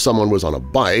 Although if someone was on a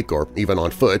bike or even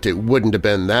on foot, it wouldn't have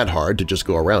been that hard to just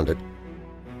go around it.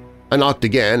 I knocked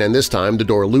again, and this time the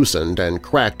door loosened and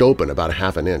cracked open about a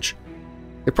half an inch.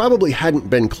 It probably hadn't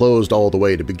been closed all the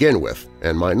way to begin with,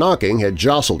 and my knocking had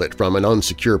jostled it from an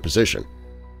unsecure position.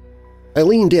 I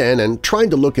leaned in and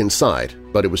tried to look inside,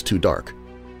 but it was too dark.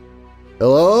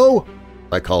 "Hello?"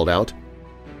 I called out.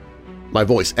 My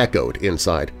voice echoed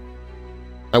inside.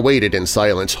 I waited in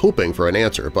silence, hoping for an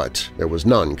answer, but there was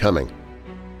none coming.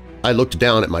 I looked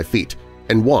down at my feet,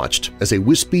 and watched as a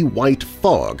wispy white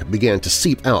fog began to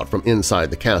seep out from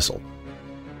inside the castle.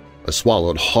 I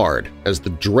swallowed hard as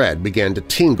the dread began to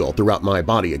tingle throughout my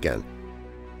body again.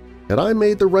 Had I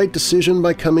made the right decision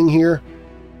by coming here?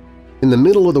 In the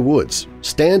middle of the woods,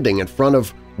 standing in front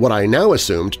of what I now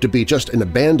assumed to be just an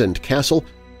abandoned castle,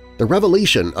 the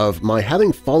revelation of my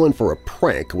having fallen for a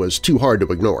prank was too hard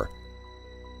to ignore.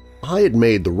 I had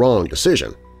made the wrong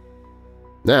decision.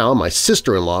 Now my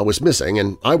sister-in-law was missing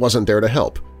and I wasn't there to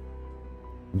help.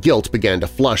 Guilt began to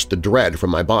flush the dread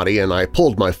from my body and I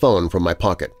pulled my phone from my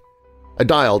pocket. I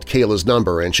dialed Kayla's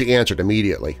number and she answered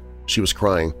immediately. She was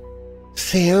crying.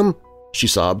 "Sam?" she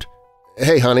sobbed.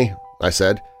 "Hey, honey," I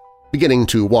said, beginning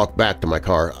to walk back to my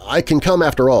car. "I can come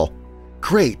after all."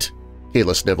 "Great,"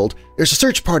 Kayla sniveled. "There's a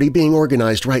search party being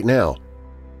organized right now."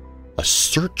 A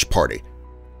search party?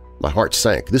 My heart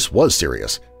sank. This was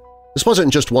serious. This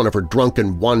wasn't just one of her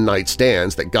drunken one-night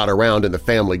stands that got around in the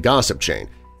family gossip chain.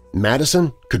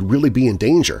 Madison could really be in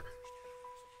danger.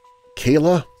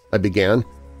 "Kayla," I began,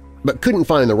 but couldn't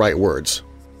find the right words.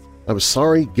 I was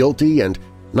sorry, guilty, and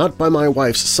not by my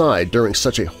wife's side during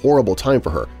such a horrible time for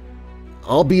her.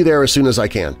 "I'll be there as soon as I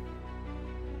can."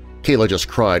 Kayla just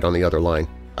cried on the other line.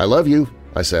 "I love you,"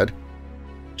 I said.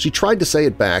 She tried to say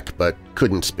it back but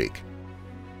couldn't speak.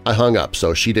 I hung up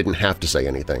so she didn't have to say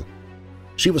anything.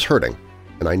 She was hurting,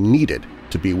 and I needed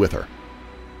to be with her.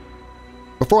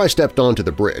 Before I stepped onto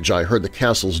the bridge, I heard the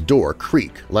castle's door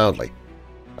creak loudly.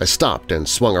 I stopped and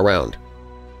swung around.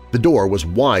 The door was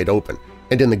wide open,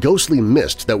 and in the ghostly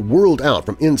mist that whirled out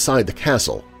from inside the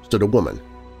castle stood a woman.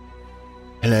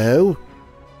 "Hello?"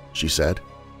 she said.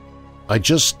 I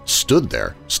just stood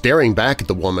there, staring back at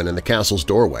the woman in the castle's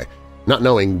doorway, not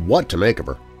knowing what to make of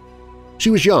her.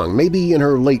 She was young, maybe in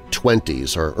her late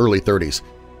 20s or early 30s.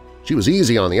 She was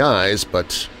easy on the eyes,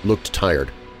 but looked tired.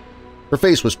 Her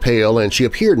face was pale and she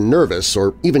appeared nervous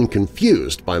or even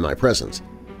confused by my presence.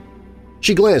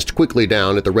 She glanced quickly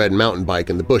down at the red mountain bike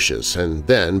in the bushes and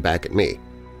then back at me.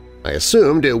 I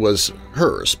assumed it was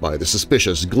hers by the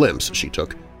suspicious glimpse she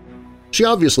took. She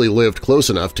obviously lived close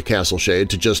enough to Castle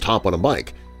Shade to just hop on a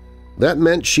bike. That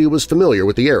meant she was familiar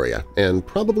with the area and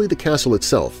probably the castle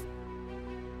itself.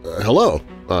 "Hello,"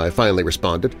 I finally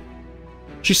responded.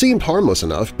 She seemed harmless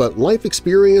enough, but life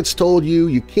experience told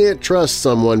you can't trust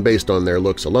someone based on their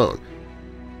looks alone.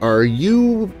 "Are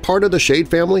you part of the Shade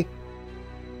family?"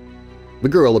 The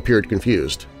girl appeared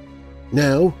confused.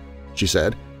 "No," she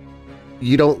said.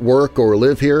 "You don't work or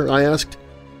live here?" I asked.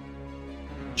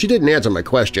 She didn't answer my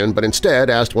question, but instead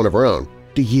asked one of her own.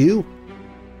 "Do you?"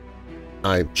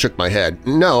 I shook my head.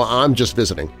 "No, I'm just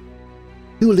visiting."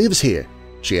 "Who lives here?"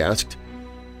 she asked.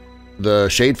 "The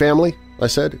Shade family?" I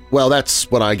said. "Well,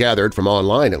 that's what I gathered from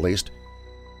online, at least."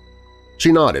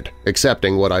 She nodded,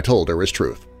 accepting what I told her as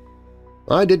truth.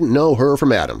 I didn't know her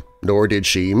from Adam, nor did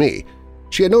she me.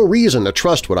 She had no reason to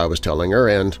trust what I was telling her,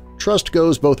 and trust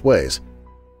goes both ways.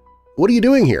 "What are you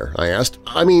doing here?" I asked.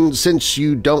 "I mean, since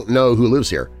you don't know who lives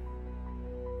here."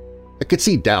 I could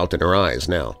see doubt in her eyes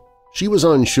now. She was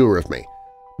unsure of me,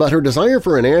 but her desire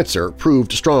for an answer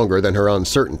proved stronger than her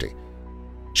uncertainty.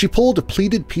 She pulled a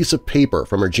pleated piece of paper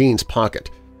from her jeans pocket.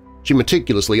 She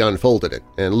meticulously unfolded it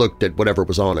and looked at whatever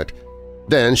was on it.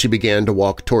 Then she began to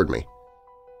walk toward me.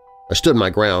 I stood my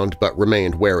ground but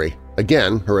remained wary.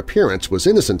 Again, her appearance was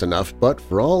innocent enough, but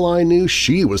for all I knew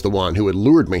she was the one who had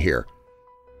lured me here.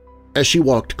 As she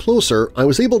walked closer, I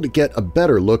was able to get a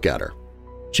better look at her.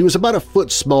 She was about a foot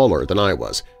smaller than I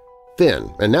was,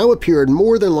 thin, and now appeared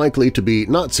more than likely to be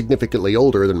not significantly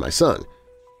older than my son.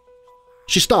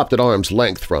 She stopped at arm's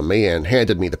length from me and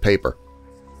handed me the paper.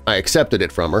 I accepted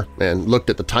it from her and looked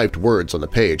at the typed words on the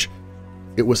page.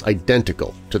 It was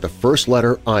identical to the first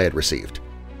letter I had received.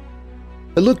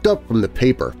 I looked up from the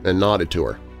paper and nodded to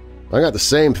her. "I got the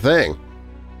same thing.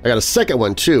 I got a second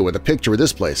one, too, with a picture of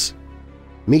this place."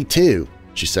 "Me too,"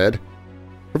 she said.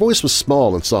 Her voice was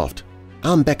small and soft.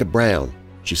 "I'm Becca Brown,"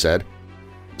 she said.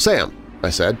 "Sam," I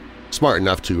said, smart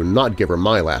enough to not give her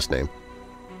my last name.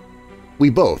 We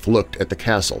both looked at the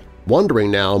castle, wondering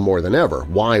now more than ever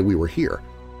why we were here.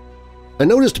 I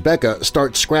noticed Becca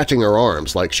start scratching her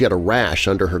arms like she had a rash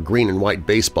under her green and white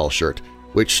baseball shirt,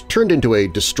 which turned into a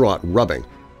distraught rubbing.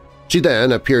 She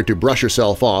then appeared to brush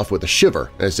herself off with a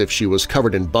shiver as if she was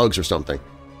covered in bugs or something.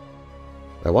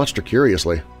 I watched her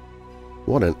curiously.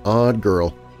 What an odd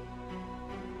girl.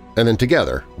 And then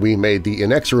together we made the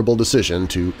inexorable decision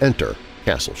to enter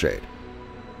Castle Shade.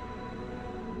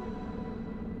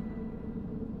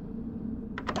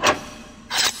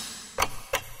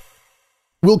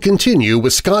 We'll continue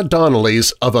with Scott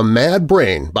Donnelly's Of a Mad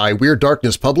Brain by Weird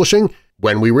Darkness Publishing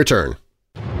when we return.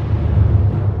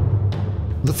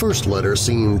 The first letter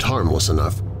seemed harmless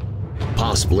enough,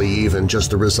 possibly even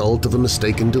just the result of a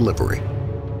mistaken delivery.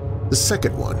 The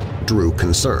second one drew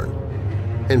concern,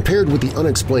 and paired with the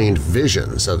unexplained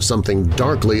visions of something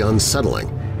darkly unsettling,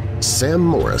 Sam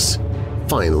Morris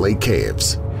finally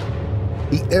caves.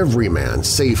 The everyman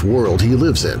safe world he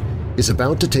lives in is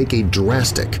about to take a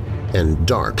drastic and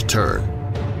dark turn.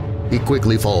 He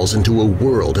quickly falls into a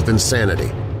world of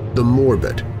insanity, the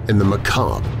morbid and the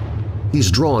macabre. He's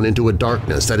drawn into a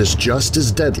darkness that is just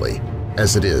as deadly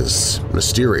as it is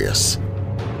mysterious.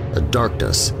 A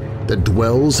darkness that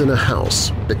dwells in a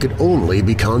house that could only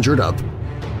be conjured up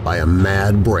by a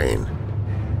mad brain.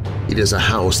 It is a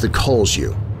house that calls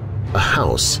you, a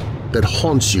house that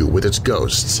haunts you with its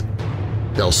ghosts.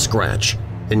 They'll scratch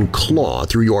and claw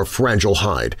through your fragile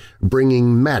hide,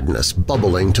 bringing madness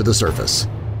bubbling to the surface.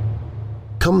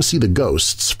 Come see the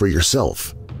ghosts for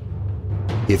yourself,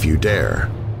 if you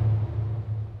dare.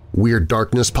 Weird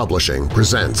Darkness Publishing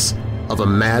presents Of a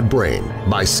Mad Brain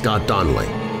by Scott Donnelly,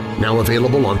 now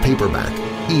available on paperback,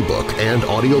 ebook, and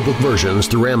audiobook versions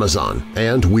through Amazon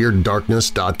and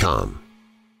WeirdDarkness.com.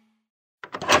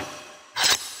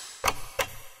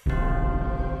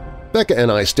 Becca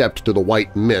and I stepped through the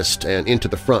white mist and into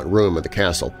the front room of the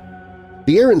castle.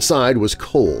 The air inside was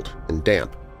cold and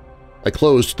damp. I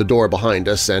closed the door behind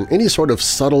us, and any sort of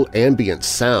subtle ambient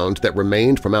sound that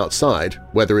remained from outside,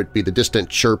 whether it be the distant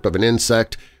chirp of an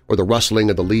insect or the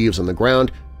rustling of the leaves on the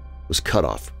ground, was cut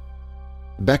off.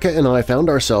 Becca and I found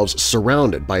ourselves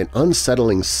surrounded by an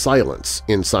unsettling silence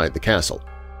inside the castle.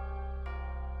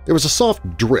 There was a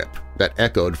soft drip that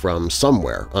echoed from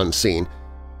somewhere unseen,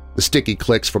 the sticky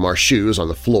clicks from our shoes on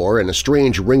the floor, and a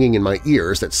strange ringing in my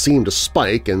ears that seemed to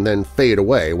spike and then fade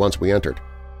away once we entered.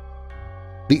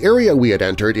 The area we had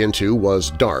entered into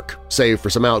was dark, save for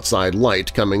some outside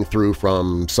light coming through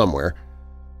from somewhere.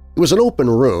 It was an open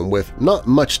room with not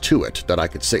much to it that I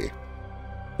could see.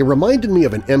 It reminded me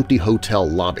of an empty hotel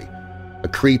lobby, a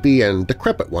creepy and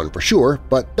decrepit one for sure,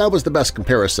 but that was the best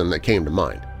comparison that came to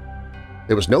mind.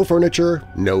 There was no furniture,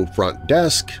 no front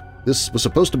desk. This was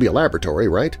supposed to be a laboratory,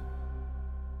 right?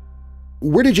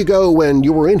 "Where did you go when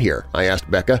you were in here?" I asked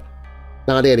Becca.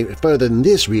 "Not any further than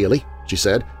this, really," she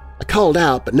said. "I called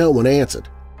out, but no one answered."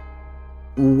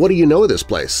 "What do you know of this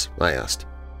place?" I asked.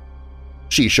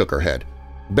 She shook her head.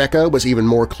 Becca was even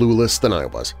more clueless than I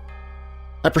was.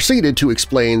 I proceeded to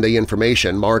explain the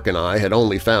information Mark and I had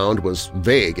only found was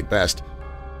vague at best.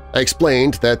 I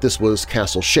explained that this was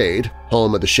Castle Shade,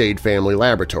 home of the Shade family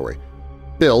laboratory.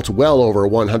 Built well over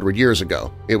 100 years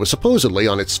ago, it was supposedly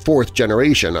on its fourth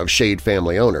generation of Shade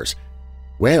family owners.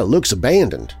 "Well, it looks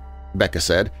abandoned," Becca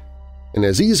said, and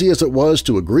as easy as it was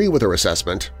to agree with her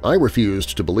assessment, I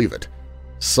refused to believe it.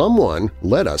 Someone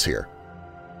led us here.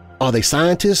 "Are they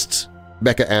scientists?"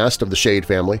 Becca asked of the Shade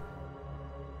family.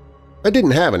 I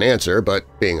didn't have an answer, but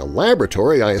being a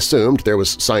laboratory, I assumed there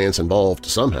was science involved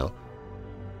somehow.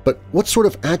 But what sort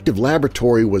of active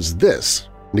laboratory was this,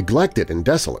 neglected and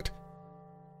desolate?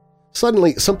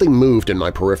 Suddenly, something moved in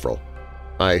my peripheral.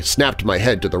 I snapped my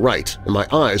head to the right, and my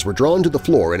eyes were drawn to the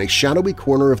floor in a shadowy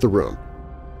corner of the room.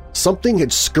 Something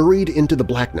had scurried into the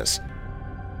blackness.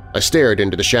 I stared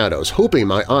into the shadows, hoping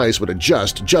my eyes would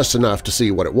adjust just enough to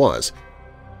see what it was.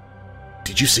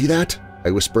 "Did you see that?"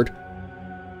 I whispered.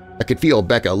 I could feel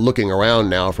Becca looking around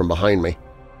now from behind me.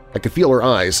 I could feel her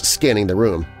eyes scanning the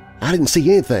room. "I didn't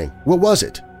see anything. What was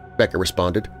it?" Becca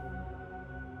responded.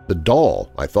 The doll,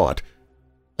 I thought.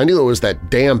 I knew it was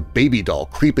that damn baby doll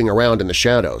creeping around in the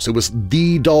shadows. It was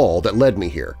the doll that led me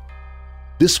here.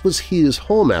 This was his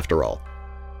home, after all.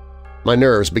 My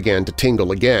nerves began to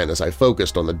tingle again as I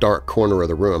focused on the dark corner of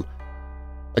the room.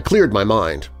 I cleared my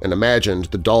mind and imagined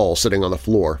the doll sitting on the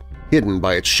floor, hidden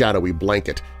by its shadowy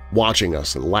blanket, watching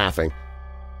us and laughing.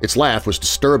 Its laugh was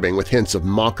disturbing, with hints of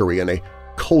mockery and a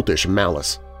coltish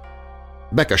malice.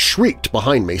 Becca shrieked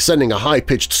behind me, sending a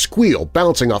high-pitched squeal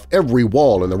bouncing off every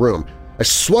wall in the room. I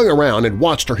swung around and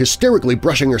watched her hysterically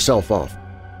brushing herself off.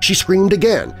 She screamed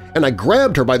again, and I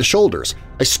grabbed her by the shoulders.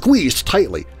 I squeezed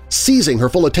tightly, seizing her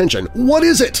full attention. "What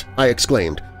is it?" I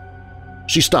exclaimed.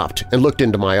 She stopped and looked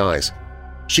into my eyes.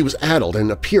 She was addled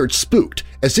and appeared spooked,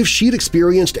 as if she'd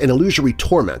experienced an illusory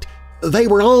torment. "They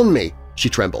were on me," she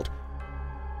trembled.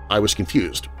 I was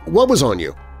confused. "What was on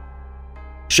you?"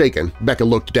 Shaken, Becca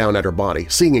looked down at her body,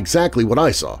 seeing exactly what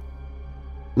I saw.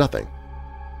 Nothing.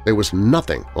 There was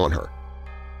nothing on her.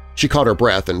 She caught her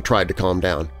breath and tried to calm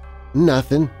down.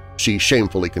 "Nothing," she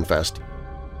shamefully confessed.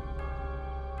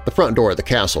 The front door of the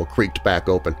castle creaked back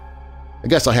open. I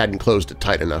guess I hadn't closed it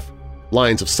tight enough.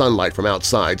 Lines of sunlight from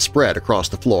outside spread across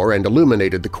the floor and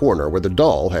illuminated the corner where the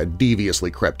doll had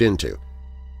deviously crept into.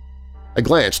 I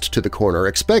glanced to the corner,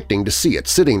 expecting to see it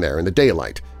sitting there in the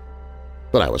daylight.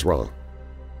 But I was wrong.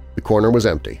 The corner was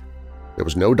empty. There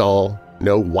was no doll,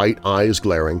 no white eyes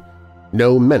glaring,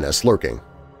 no menace lurking.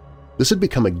 This had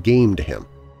become a game to him.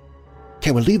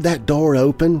 "Can we leave that door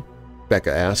open?"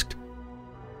 Becca asked.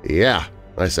 "Yeah,"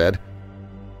 I said.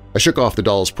 I shook off the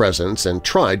doll's presence and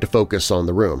tried to focus on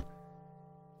the room.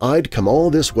 I'd come all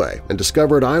this way and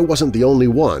discovered I wasn't the only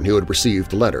one who had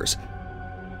received letters.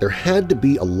 There had to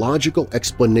be a logical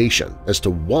explanation as to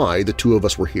why the two of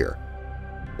us were here.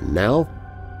 And now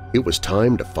it was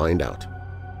time to find out.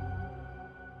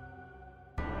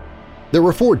 There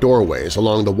were 4 doorways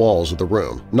along the walls of the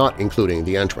room, not including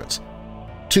the entrance.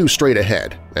 2 straight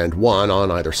ahead and 1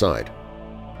 on either side.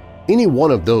 Any one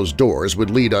of those doors would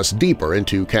lead us deeper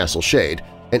into Castle Shade,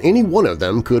 and any one of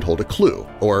them could hold a clue,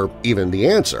 or even the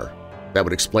answer, that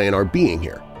would explain our being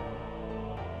here.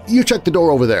 "You check the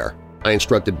door over there," I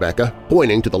instructed Becca,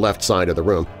 pointing to the left side of the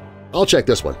room. "I'll check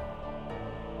this one."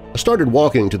 I started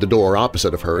walking to the door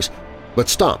opposite of hers, but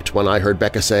stopped when I heard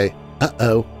Becca say,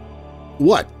 "Uh-oh."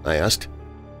 "What?" I asked.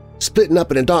 "Splitting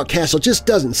up in a dark castle just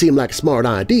doesn't seem like a smart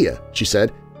idea," she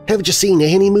said. "Haven't you seen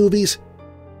any movies?"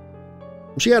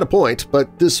 She had a point, but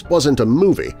this wasn't a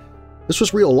movie. This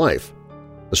was real life.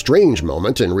 A strange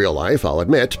moment in real life, I'll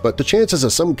admit, but the chances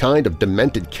of some kind of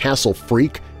demented castle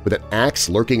freak with an axe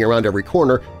lurking around every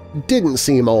corner didn't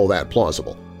seem all that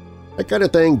plausible. That kind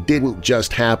of thing didn't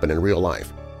just happen in real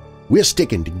life. "We're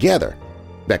sticking together,"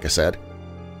 Becca said.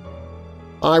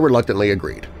 I reluctantly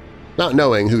agreed. Not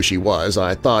knowing who she was,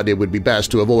 I thought it would be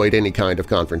best to avoid any kind of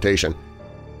confrontation.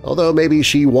 Although maybe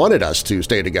she wanted us to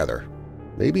stay together.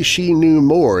 Maybe she knew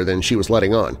more than she was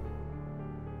letting on.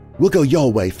 "We'll go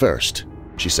your way first,"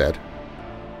 she said.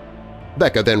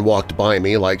 Becca then walked by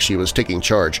me like she was taking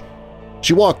charge.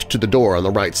 She walked to the door on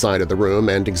the right side of the room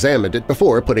and examined it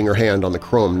before putting her hand on the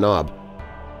chrome knob.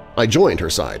 I joined her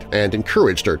side and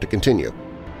encouraged her to continue.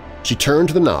 She turned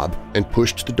the knob and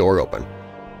pushed the door open.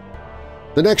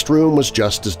 The next room was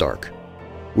just as dark.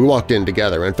 We walked in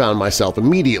together and found myself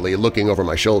immediately looking over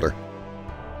my shoulder.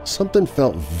 Something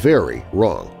felt very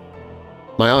wrong.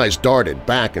 My eyes darted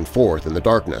back and forth in the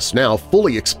darkness, now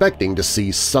fully expecting to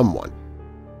see someone.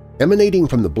 Emanating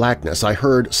from the blackness, I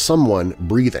heard someone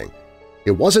breathing.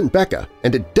 It wasn't Becca,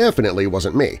 and it definitely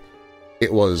wasn't me.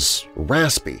 It was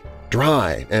raspy,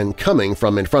 dry, and coming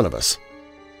from in front of us.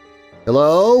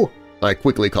 "Hello?" I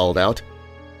quickly called out.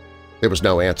 There was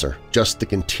no answer, just the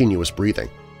continuous breathing.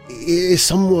 "Is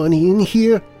someone in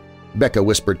here?" Becca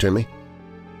whispered to me.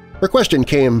 Her question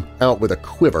came out with a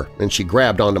quiver, and she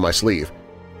grabbed onto my sleeve.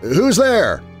 "Who's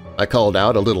there?" I called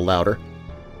out a little louder.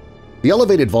 The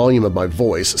elevated volume of my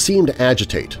voice seemed to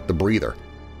agitate the breather.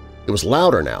 It was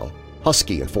louder now,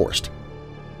 husky and forced.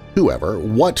 Whoever,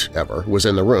 whatever was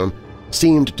in the room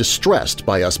seemed distressed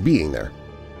by us being there.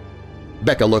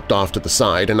 Becca looked off to the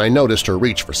side, and I noticed her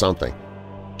reach for something.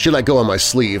 She let go of my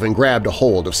sleeve and grabbed a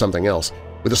hold of something else.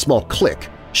 With a small click,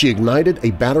 she ignited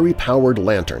a battery-powered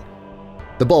lantern.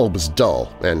 The bulb was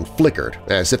dull and flickered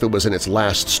as if it was in its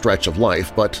last stretch of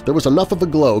life, but there was enough of a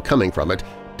glow coming from it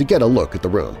to get a look at the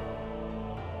room.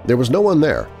 There was no one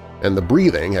there, and the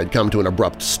breathing had come to an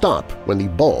abrupt stop when the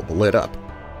bulb lit up.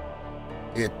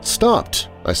 "It stopped,"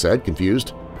 I said,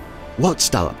 confused. "What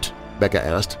stopped?" Becca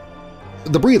asked.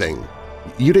 "The breathing.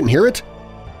 You didn't hear it?"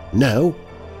 "No."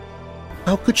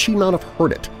 How could she not have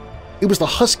heard it? It was the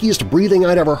huskiest breathing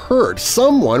I'd ever heard.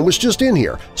 Someone was just in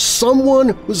here.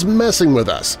 Someone was messing with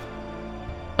us.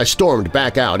 I stormed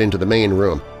back out into the main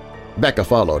room. Becca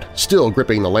followed, still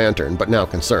gripping the lantern, but now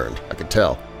concerned, I could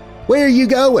tell. "Where are you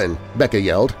going?" Becca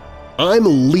yelled.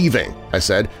 "I'm leaving," I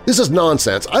said. "This is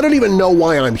nonsense. I don't even know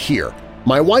why I'm here.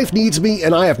 My wife needs me,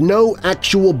 and I have no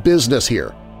actual business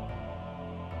here."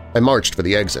 I marched for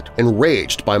the exit,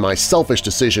 enraged by my selfish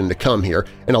decision to come here,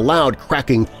 and a loud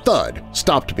cracking thud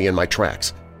stopped me in my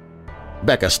tracks.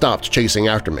 Becca stopped chasing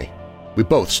after me. We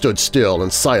both stood still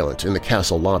and silent in the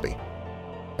castle lobby.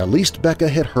 At least Becca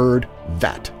had heard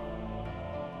that.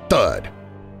 Thud!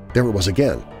 There it was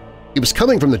again. It was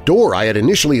coming from the door I had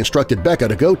initially instructed Becca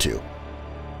to go to.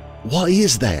 "What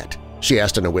is that?" she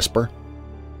asked in a whisper.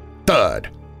 Thud!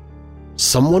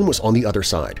 Someone was on the other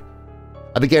side.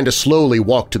 I began to slowly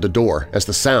walk to the door as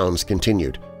the sounds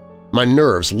continued. My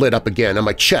nerves lit up again and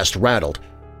my chest rattled.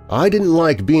 I didn't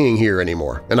like being here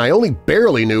anymore, and I only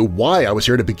barely knew why I was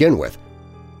here to begin with.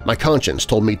 My conscience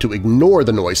told me to ignore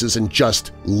the noises and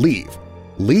just leave.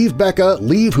 Leave Becca,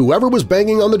 leave whoever was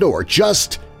banging on the door,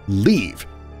 just leave.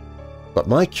 But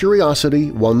my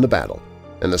curiosity won the battle,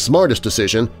 and the smartest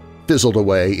decision fizzled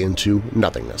away into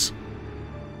nothingness.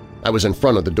 I was in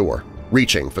front of the door,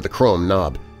 reaching for the chrome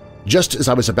knob. Just as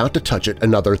I was about to touch it,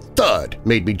 another thud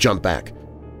made me jump back.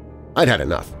 I'd had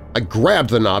enough. I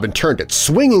grabbed the knob and turned it,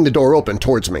 swinging the door open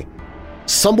towards me.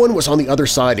 Someone was on the other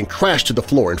side and crashed to the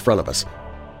floor in front of us.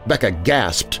 Becca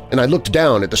gasped, and I looked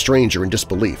down at the stranger in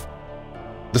disbelief.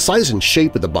 The size and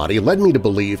shape of the body led me to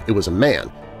believe it was a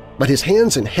man, but his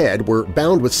hands and head were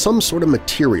bound with some sort of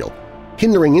material,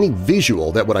 hindering any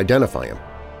visual that would identify him.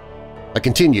 I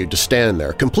continued to stand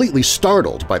there, completely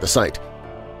startled by the sight.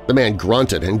 The man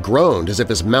grunted and groaned as if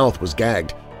his mouth was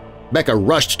gagged. Becca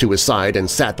rushed to his side and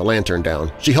sat the lantern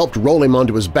down. She helped roll him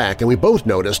onto his back, and we both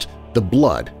noticed the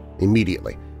blood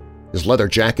immediately. His leather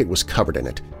jacket was covered in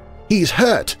it. "He's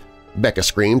hurt!" Becca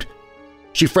screamed.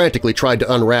 She frantically tried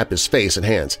to unwrap his face and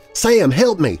hands. "Sam,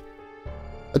 help me!"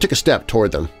 I took a step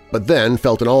toward them, but then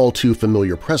felt an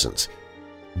all-too-familiar presence.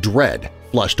 Dread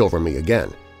flushed over me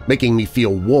again, making me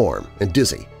feel warm and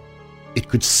dizzy. It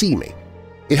could see me.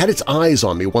 It had its eyes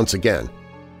on me once again.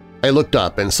 I looked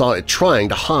up and saw it trying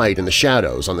to hide in the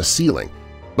shadows on the ceiling,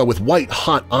 but with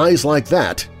white-hot eyes like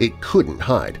that, it couldn't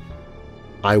hide.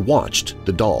 I watched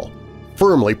the doll,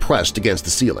 firmly pressed against the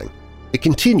ceiling. It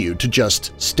continued to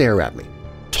just stare at me,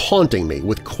 taunting me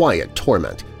with quiet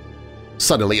torment.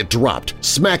 Suddenly it dropped,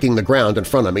 smacking the ground in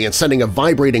front of me and sending a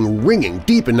vibrating ringing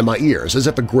deep into my ears as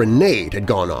if a grenade had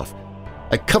gone off.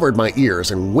 I covered my ears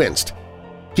and winced.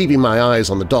 Keeping my eyes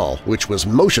on the doll, which was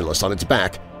motionless on its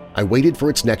back, I waited for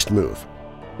its next move.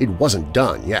 It wasn't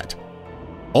done yet.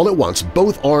 All at once,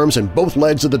 both arms and both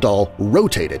legs of the doll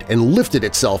rotated and lifted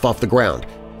itself off the ground.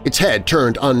 Its head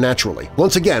turned unnaturally,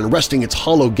 once again resting its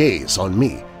hollow gaze on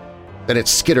me. Then it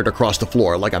skittered across the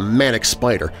floor like a manic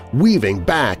spider, weaving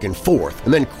back and forth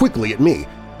and then quickly at me.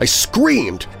 I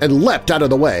screamed and leapt out of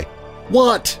the way.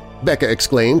 "What?" Becca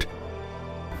exclaimed.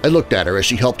 I looked at her as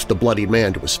she helped the bloodied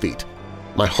man to his feet.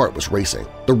 My heart was racing.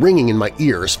 The ringing in my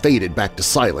ears faded back to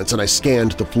silence, and I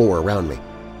scanned the floor around me.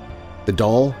 The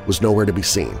doll was nowhere to be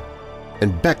seen,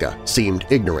 and Becca seemed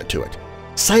ignorant to it.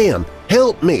 "Sam,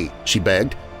 help me!" she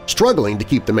begged, struggling to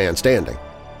keep the man standing.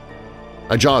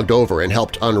 I jogged over and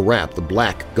helped unwrap the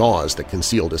black gauze that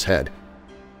concealed his head.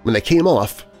 When they came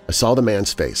off, I saw the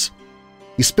man's face.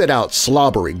 He spit out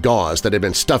slobbery gauze that had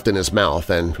been stuffed in his mouth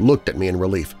and looked at me in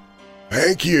relief.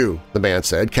 "Thank you," the man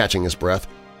said, catching his breath.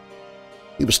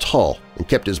 He was tall and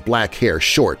kept his black hair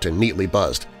short and neatly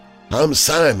buzzed. "I'm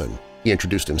Simon," he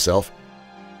introduced himself.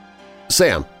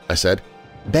 "Sam," I said.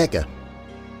 "Becca."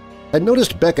 I'd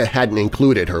noticed Becca hadn't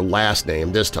included her last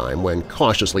name this time when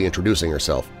cautiously introducing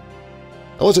herself.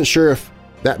 I wasn't sure if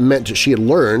that meant she had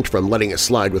learned from letting it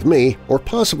slide with me, or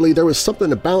possibly there was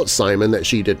something about Simon that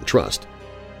she didn't trust.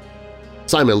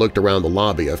 Simon looked around the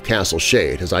lobby of Castle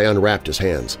Shade as I unwrapped his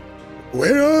hands.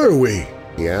 "Where are we?"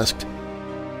 he asked.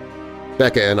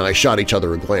 Becca and I shot each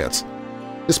other a glance.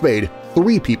 This made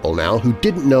 3 people now who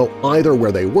didn't know either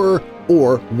where they were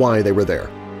or why they were there.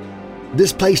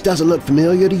 "This place doesn't look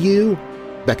familiar to you?"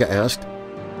 Becca asked.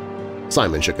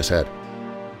 Simon shook his head.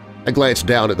 I glanced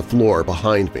down at the floor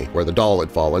behind me where the doll had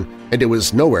fallen, and it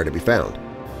was nowhere to be found.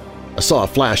 I saw a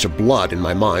flash of blood in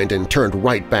my mind and turned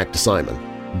right back to Simon.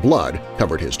 Blood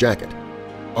covered his jacket.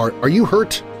 Are you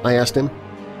hurt?" I asked him.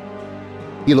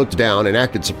 He looked down and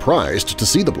acted surprised to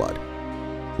see the blood.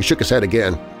 He shook his head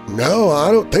again. "No,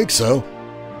 I don't think so."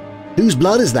 "Whose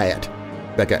blood is that?"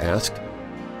 Becca asked.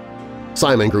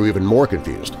 Simon grew even more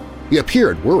confused. He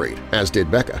appeared worried, as did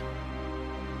Becca.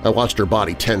 I watched her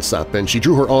body tense up, and she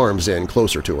drew her arms in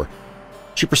closer to her.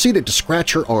 She proceeded to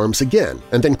scratch her arms again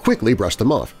and then quickly brushed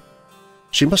them off.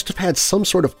 She must have had some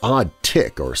sort of odd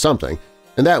tic or something,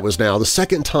 and that was now the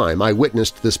second time I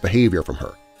witnessed this behavior from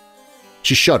her.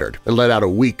 She shuddered and let out a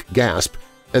weak gasp,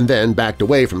 and then backed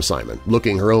away from Simon,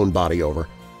 looking her own body over.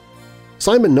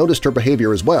 Simon noticed her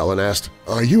behavior as well and asked,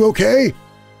 "Are you okay?"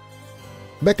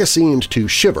 Becca seemed to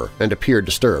shiver and appeared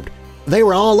disturbed. "They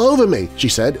were all over me," she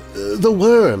said. "The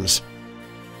worms."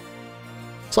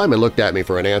 Simon looked at me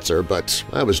for an answer, but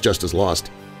I was just as lost.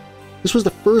 This was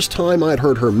the first time I'd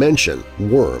heard her mention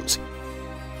worms.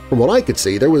 From what I could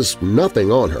see, there was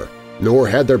nothing on her, nor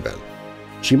had there been.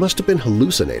 She must have been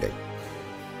hallucinating.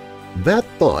 That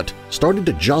thought started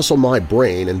to jostle my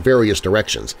brain in various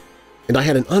directions, and I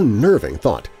had an unnerving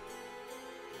thought.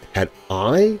 Had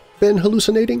I been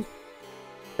hallucinating?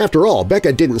 After all,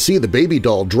 Becca didn't see the baby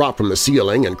doll drop from the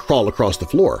ceiling and crawl across the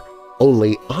floor.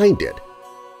 Only I did.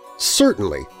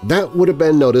 Certainly, that would have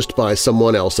been noticed by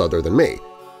someone else other than me.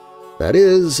 That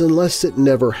is, unless it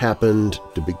never happened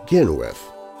to begin with.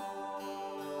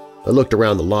 I looked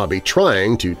around the lobby,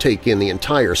 trying to take in the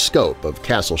entire scope of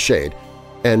Castle Shade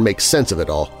and make sense of it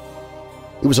all.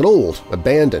 It was an old,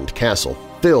 abandoned castle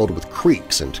filled with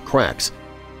creaks and cracks,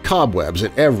 cobwebs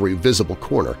in every visible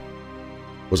corner.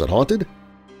 Was it haunted?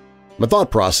 My thought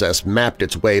process mapped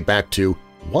its way back to,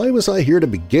 why was I here to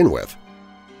begin with?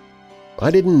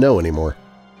 I didn't know anymore.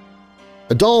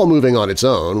 A doll moving on its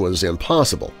own was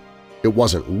impossible. It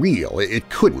wasn't real. It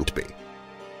couldn't be.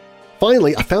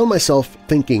 Finally, I found myself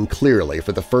thinking clearly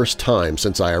for the first time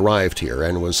since I arrived here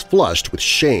and was flushed with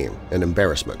shame and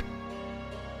embarrassment.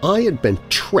 I had been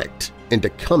tricked into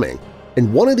coming,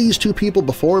 and one of these two people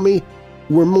before me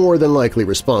were more than likely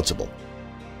responsible.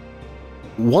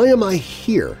 "Why am I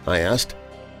here?" I asked.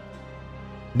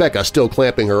 Becca, still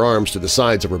clamping her arms to the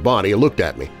sides of her body, looked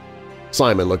at me.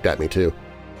 Simon looked at me too.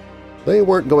 They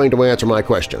weren't going to answer my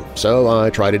question, so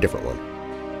I tried a different one.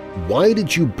 "Why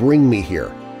did you bring me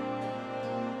here?"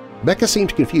 Becca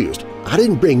seemed confused. "I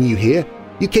didn't bring you here.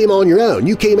 You came on your own.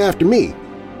 You came after me."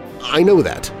 "I know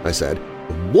that," I said.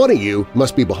 "One of you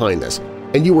must be behind this,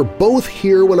 and you were both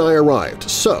here when I arrived,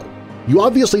 so you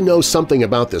obviously know something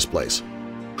about this place.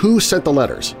 Who sent the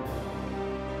letters?"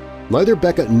 Neither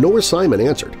Becca nor Simon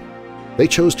answered. They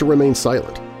chose to remain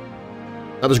silent.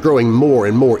 I was growing more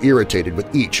and more irritated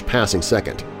with each passing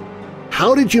second.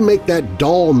 "How did you make that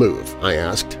doll move?" I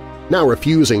asked, now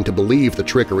refusing to believe the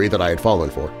trickery that I had fallen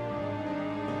for.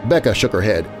 Becca shook her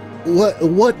head.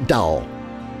 What doll?"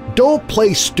 "Don't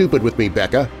play stupid with me,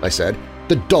 Becca," I said.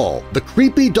 "The doll, the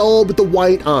creepy doll with the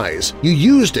white eyes. You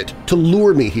used it to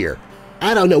lure me here."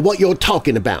 "I don't know what you're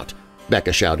talking about,"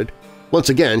 Becca shouted, once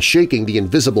again shaking the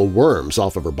invisible worms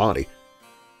off of her body.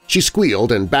 She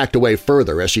squealed and backed away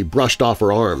further as she brushed off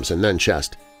her arms and then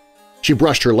chest. She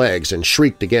brushed her legs and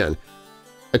shrieked again.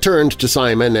 I turned to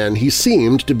Simon, and he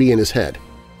seemed to be in his head.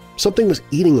 Something was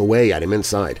eating away at him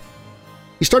inside.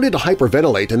 He started to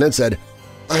hyperventilate and then said,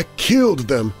 "I killed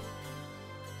them."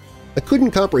 I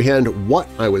couldn't comprehend what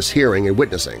I was hearing and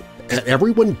witnessing. Had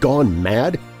everyone gone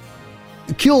mad?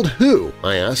 "Killed who?"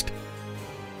 I asked.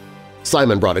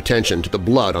 Simon brought attention to the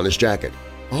blood on his jacket.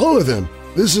 "All of them.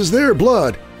 This is their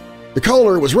blood. The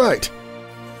caller was right."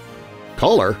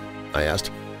 "Caller?" I asked.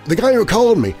 "The guy who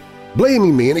called me,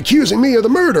 blaming me and accusing me of the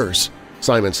murders,"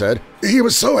 Simon said. "He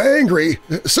was so angry.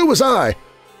 So was I."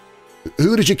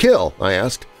 "Who did you kill?" I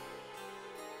asked.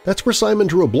 That's where Simon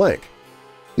drew a blank.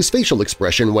 His facial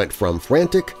expression went from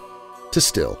frantic to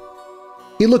still.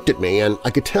 He looked at me, and I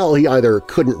could tell he either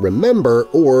couldn't remember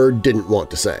or didn't want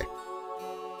to say.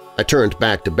 I turned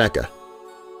back to Becca.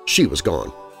 She was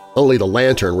gone. Only the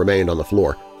lantern remained on the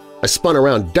floor. I spun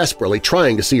around desperately,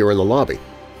 trying to see her in the lobby.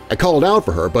 I called out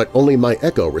for her, but only my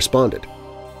echo responded.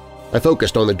 I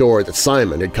focused on the door that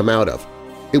Simon had come out of.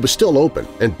 It was still open,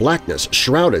 and blackness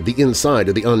shrouded the inside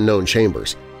of the unknown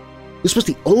chambers. This was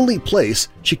the only place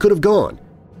she could have gone.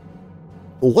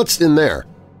 "What's in there?"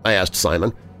 I asked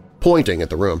Simon, pointing at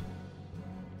the room.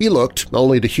 He looked,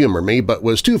 only to humor me, but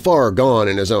was too far gone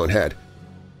in his own head.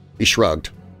 He shrugged.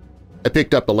 I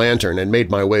picked up the lantern and made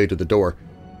my way to the door.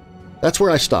 That's where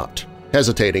I stopped,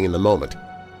 hesitating in the moment.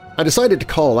 I decided to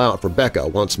call out for Becca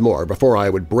once more before I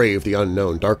would brave the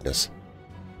unknown darkness.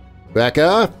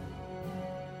 "Becca?"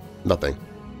 Nothing.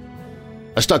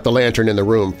 I stuck the lantern in the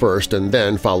room first and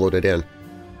then followed it in.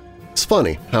 It's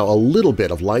funny how a little bit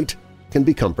of light can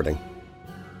be comforting.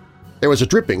 There was a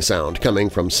dripping sound coming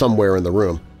from somewhere in the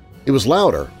room. It was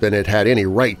louder than it had any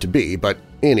right to be, but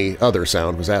any other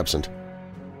sound was absent.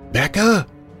 "Becca?"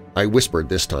 I whispered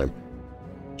this time.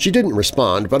 She didn't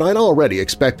respond, but I'd already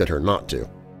expected her not to.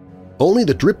 Only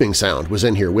the dripping sound was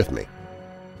in here with me.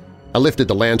 I lifted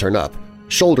the lantern up,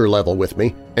 shoulder level with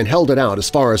me, and held it out as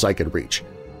far as I could reach.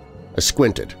 I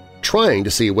squinted, trying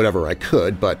to see whatever I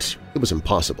could, but it was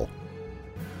impossible.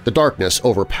 The darkness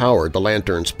overpowered the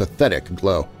lantern's pathetic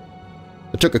glow.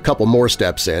 I took a couple more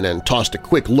steps in and tossed a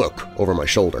quick look over my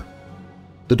shoulder.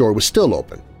 The door was still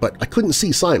open, but I couldn't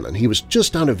see Simon. He was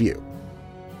just out of view.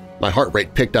 My heart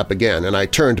rate picked up again, and I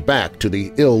turned back to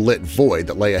the ill-lit void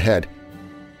that lay ahead.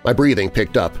 My breathing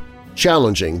picked up,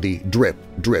 challenging the drip,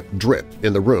 drip, drip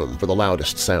in the room for the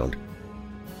loudest sound.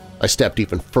 I stepped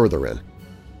even further in.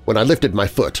 When I lifted my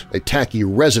foot, a tacky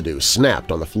residue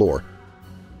snapped on the floor.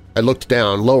 I looked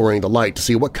down, lowering the light to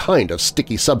see what kind of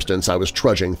sticky substance I was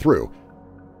trudging through.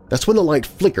 That's when the light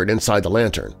flickered inside the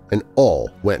lantern, and all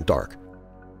went dark.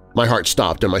 My heart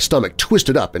stopped and my stomach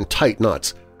twisted up in tight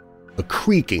knots. A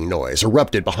creaking noise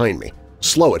erupted behind me,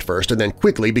 slow at first and then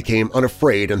quickly became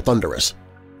unafraid and thunderous.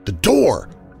 The door!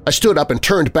 I stood up and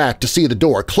turned back to see the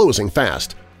door closing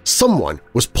fast. Someone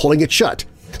was pulling it shut.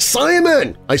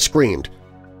 "Simon!" I screamed.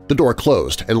 The door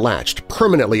closed and latched,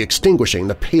 permanently extinguishing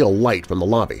the pale light from the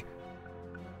lobby.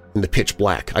 In the pitch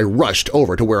black, I rushed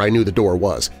over to where I knew the door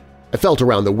was. I felt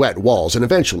around the wet walls and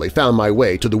eventually found my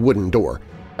way to the wooden door.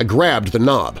 I grabbed the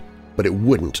knob, but it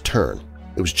wouldn't turn.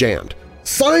 It was jammed.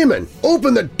 "Simon,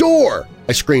 open the door!"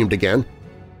 I screamed again.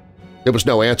 There was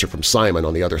no answer from Simon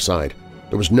on the other side.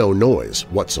 There was no noise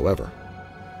whatsoever.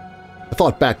 I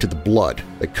thought back to the blood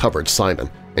that covered Simon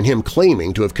and him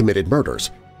claiming to have committed murders.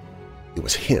 It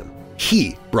was him.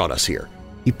 He brought us here.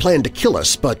 He planned to kill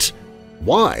us, but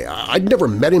why? I'd never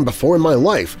met him before in my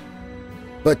life.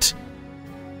 But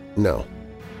no.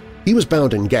 He was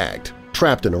bound and gagged,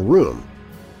 trapped in a room.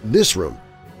 This room.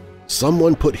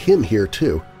 Someone put him here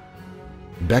too.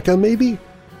 Becca, maybe?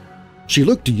 She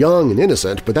looked young and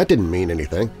innocent, but that didn't mean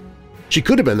anything. She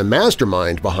could have been the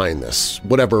mastermind behind this,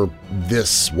 whatever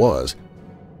this was.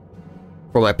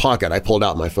 From my pocket, I pulled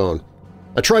out my phone.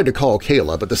 I tried to call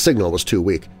Kayla, but the signal was too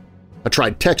weak. I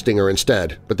tried texting her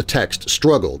instead, but the text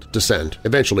struggled to send,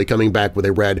 eventually coming back with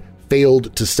a red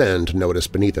 "failed to send" notice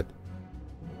beneath it.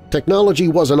 Technology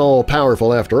wasn't all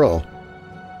powerful after all.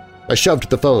 I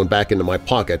shoved the phone back into my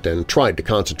pocket and tried to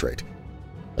concentrate.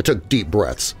 I took deep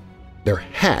breaths. There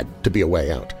had to be a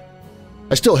way out.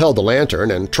 I still held the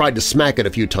lantern and tried to smack it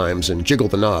a few times and jiggle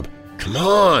the knob. "Come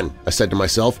on," I said to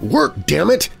myself. "Work, damn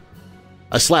it!"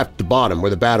 I slapped the bottom where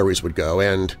the batteries would go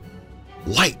and…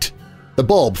 light! The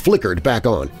bulb flickered back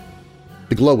on.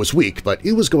 The glow was weak, but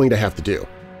it was going to have to do.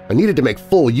 I needed to make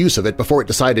full use of it before it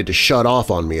decided to shut off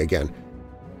on me again.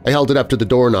 I held it up to the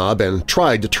doorknob and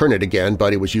tried to turn it again,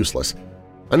 but it was useless.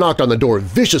 I knocked on the door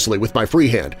viciously with my free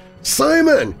hand.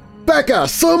 "Simon! Becca!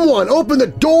 Someone! Open the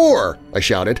door!" I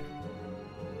shouted.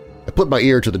 I put my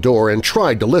ear to the door and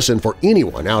tried to listen for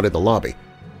anyone out in the lobby.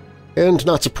 And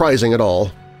not surprising at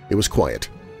all, it was quiet.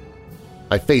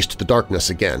 I faced the darkness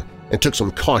again and took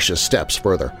some cautious steps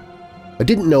further. I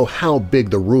didn't know how big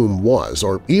the room was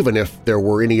or even if there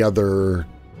were any other…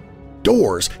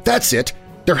 doors. That's it!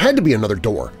 There had to be another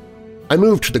door. I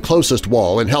moved to the closest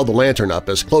wall and held the lantern up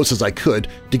as close as I could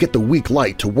to get the weak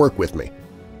light to work with me.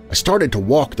 I started to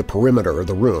walk the perimeter of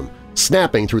the room,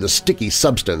 snapping through the sticky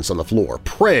substance on the floor,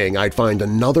 praying I'd find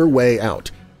another way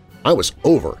out. I was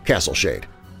over Castle Shade.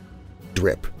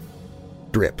 Drip,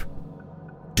 drip,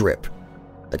 drip.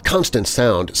 That constant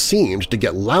sound seemed to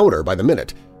get louder by the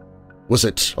minute. Was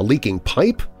it a leaking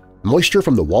pipe? Moisture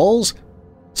from the walls?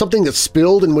 Something that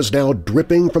spilled and was now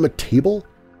dripping from a table?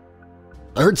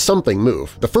 I heard something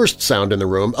move, the first sound in the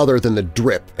room other than the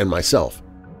drip and myself.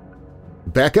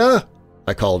 "Becca?"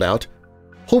 I called out,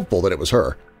 hopeful that it was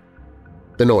her.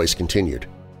 The noise continued.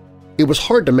 It was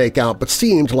hard to make out but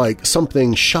seemed like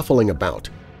something shuffling about.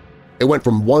 It went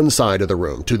from one side of the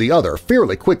room to the other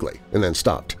fairly quickly and then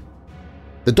stopped.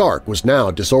 The dark was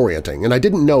now disorienting and I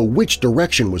didn't know which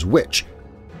direction was which,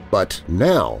 but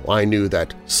now I knew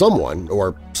that someone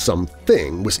or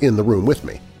something was in the room with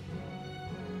me.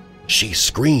 She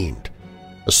screamed.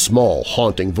 A small,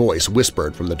 haunting voice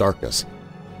whispered from the darkness.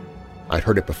 I'd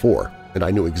heard it before, and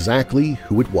I knew exactly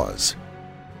who it was.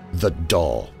 The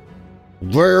doll.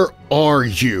 "Where are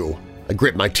you?" I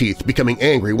grit my teeth, becoming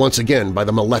angry once again by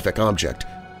the malefic object.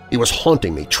 It was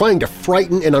haunting me, trying to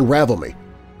frighten and unravel me.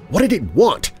 What did it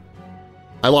want?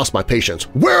 I lost my patience.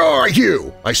 "Where are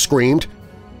you?" I screamed.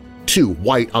 Two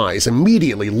white eyes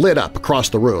immediately lit up across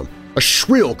the room. A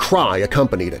shrill cry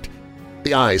accompanied it.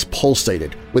 The eyes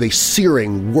pulsated with a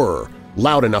searing whir,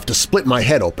 loud enough to split my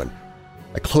head open.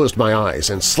 I closed my eyes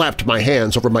and slapped my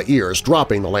hands over my ears,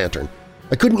 dropping the lantern.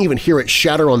 I couldn't even hear it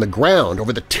shatter on the ground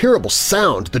over the terrible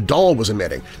sound the doll was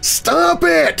emitting. "Stop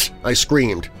it!" I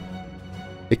screamed.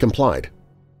 It complied.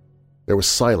 There was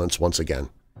silence once again.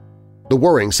 The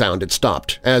whirring sound had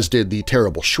stopped, as did the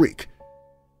terrible shriek.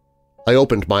 I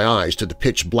opened my eyes to the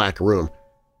pitch-black room.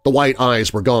 The white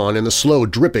eyes were gone and the slow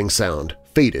dripping sound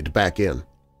faded back in.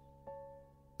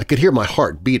 I could hear my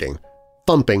heart beating,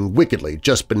 thumping wickedly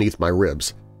just beneath my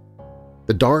ribs.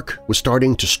 The dark was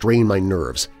starting to strain my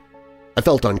nerves. I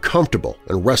felt uncomfortable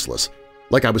and restless,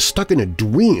 like I was stuck in a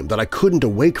dream that I couldn't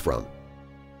awake from.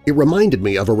 It reminded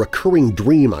me of a recurring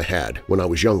dream I had when I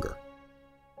was younger.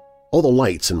 All the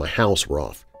lights in my house were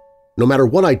off. No matter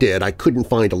what I did, I couldn't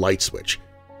find a light switch.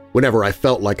 Whenever I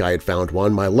felt like I had found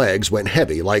one, my legs went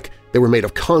heavy like they were made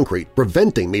of concrete,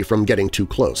 preventing me from getting too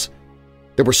close.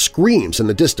 There were screams in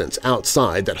the distance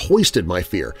outside that hoisted my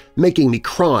fear, making me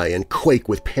cry and quake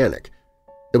with panic.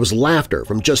 There was laughter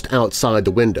from just outside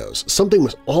the windows. Something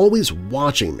was always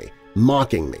watching me,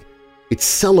 mocking me. It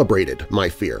celebrated my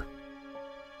fear.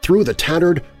 Through the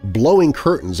tattered, blowing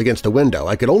curtains against the window,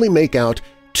 I could only make out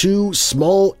two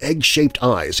small egg-shaped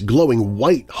eyes glowing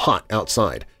white-hot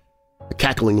outside. A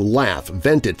cackling laugh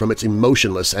vented from its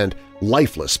emotionless and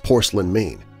lifeless porcelain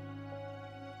mane.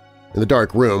 In the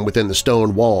dark room within the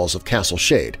stone walls of Castle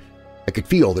Shade, I could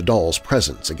feel the doll's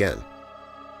presence again.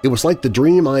 It was like the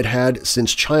dream I'd had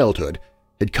since childhood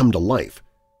had come to life.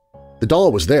 The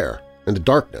doll was there, and the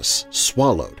darkness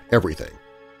swallowed everything.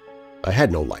 I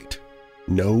had no light,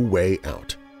 no way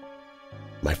out.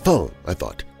 My phone, I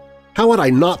thought. How had I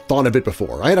not thought of it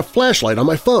before? I had a flashlight on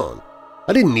my phone.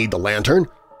 I didn't need the lantern.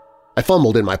 I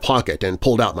fumbled in my pocket and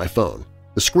pulled out my phone.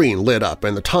 The screen lit up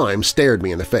and the time stared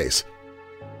me in the face.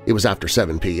 It was after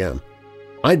 7 p.m.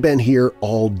 I'd been here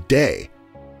all day.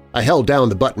 I held down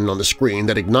the button on the screen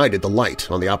that ignited the light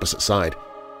on the opposite side.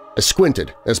 I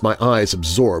squinted as my eyes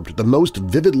absorbed the most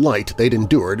vivid light they'd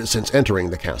endured since entering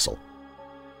the castle.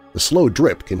 The slow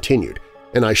drip continued,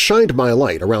 and I shined my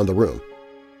light around the room.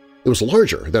 It was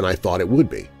larger than I thought it would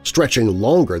be, stretching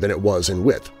longer than it was in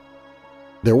width.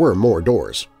 There were more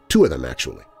doors, 2 of them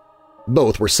actually.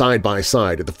 Both were side by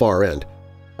side at the far end.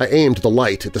 I aimed the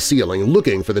light at the ceiling,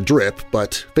 looking for the drip,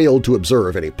 but failed to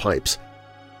observe any pipes.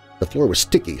 The floor was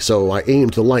sticky, so I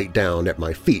aimed the light down at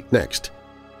my feet next.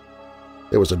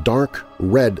 There was a dark,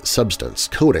 red substance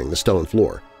coating the stone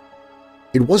floor.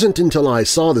 It wasn't until I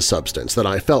saw the substance that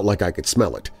I felt like I could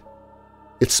smell it.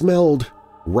 It smelled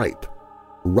ripe,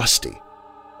 rusty.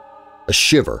 A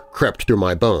shiver crept through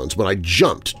my bones when I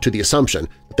jumped to the assumption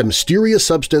that the mysterious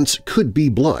substance could be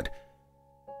blood.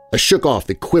 I shook off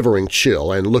the quivering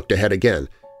chill and looked ahead again,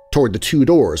 toward the 2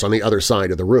 doors on the other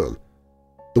side of the room.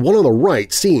 The one on the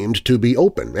right seemed to be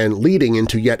open and leading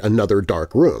into yet another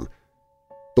dark room.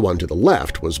 The one to the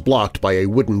left was blocked by a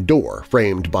wooden door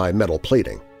framed by metal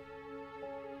plating.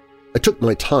 I took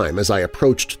my time as I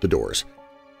approached the doors.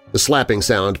 The slapping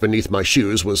sound beneath my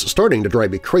shoes was starting to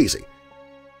drive me crazy.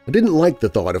 I didn't like the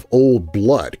thought of old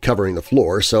blood covering the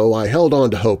floor, so I held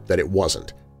on to hope that it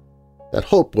wasn't. That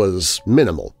hope was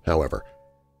minimal, however.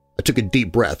 I took a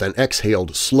deep breath and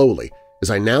exhaled slowly as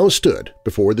I now stood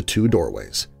before the 2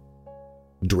 doorways.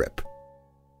 Drip.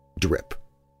 Drip.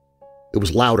 It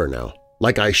was louder now,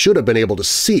 like I should have been able to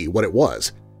see what it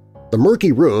was. The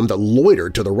murky room that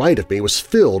loitered to the right of me was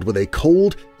filled with a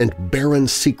cold and barren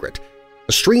secret.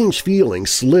 A strange feeling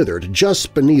slithered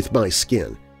just beneath my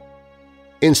skin.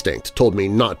 Instinct told me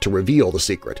not to reveal the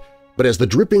secret, but as the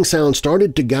dripping sound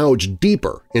started to gouge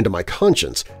deeper into my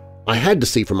conscience, I had to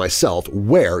see for myself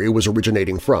where it was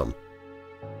originating from.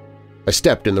 I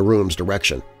stepped in the room's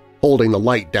direction, holding the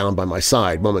light down by my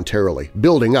side momentarily,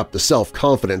 building up the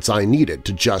self-confidence I needed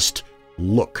to just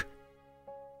look.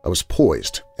 I was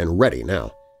poised and ready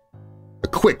now. A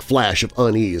quick flash of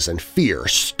unease and fear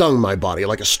stung my body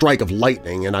like a strike of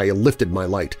lightning, and I lifted my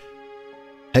light.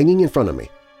 Hanging in front of me,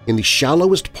 in the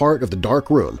shallowest part of the dark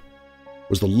room,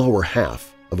 was the lower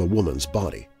half of a woman's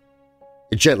body.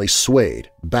 It gently swayed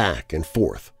back and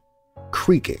forth,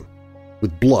 creaking,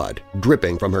 with blood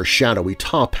dripping from her shadowy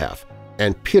top half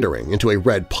and pittering into a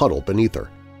red puddle beneath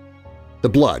her. The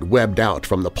blood webbed out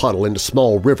from the puddle into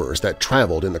small rivers that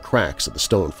traveled in the cracks of the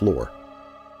stone floor.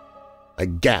 I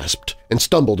gasped and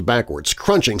stumbled backwards,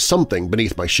 crunching something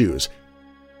beneath my shoes.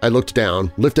 I looked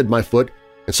down, lifted my foot,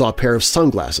 and saw a pair of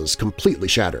sunglasses completely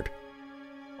shattered.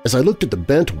 As I looked at the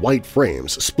bent white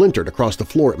frames splintered across the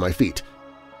floor at my feet,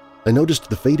 I noticed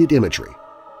the faded imagery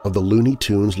of the Looney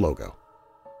Tunes logo.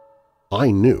 I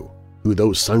knew who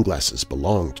those sunglasses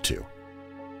belonged to.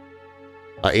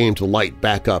 I aimed the light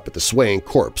back up at the swaying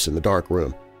corpse in the dark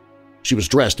room. She was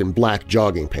dressed in black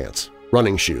jogging pants,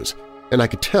 running shoes, and I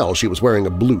could tell she was wearing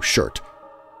a blue shirt.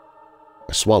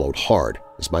 I swallowed hard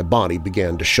as my body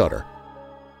began to shudder.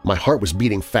 My heart was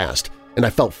beating fast, and I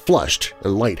felt flushed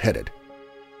and lightheaded.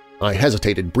 I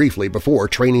hesitated briefly before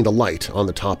training the light on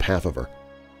the top half of her.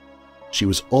 She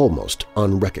was almost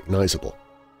unrecognizable.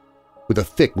 With a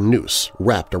thick noose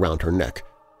wrapped around her neck,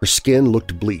 her skin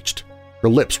looked bleached, her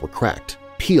lips were cracked,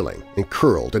 peeling and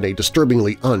curled in a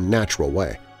disturbingly unnatural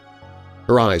way.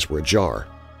 Her eyes were ajar,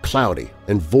 cloudy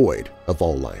and void of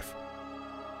all life.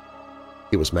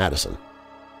 It was Madison,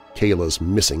 Kayla's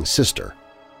missing sister,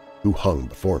 who hung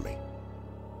before me.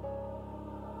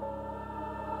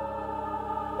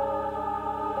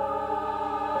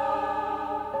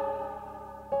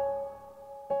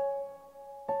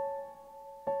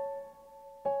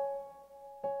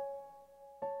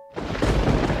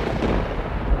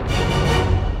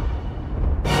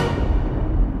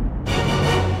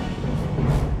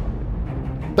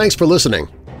 Thanks for listening.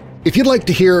 If you'd like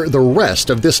to hear the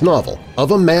rest of this novel, Of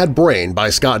a Mad Brain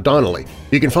by Scott Donnelly,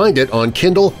 you can find it on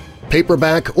Kindle,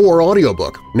 paperback, or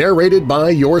audiobook, narrated by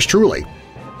yours truly.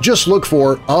 Just look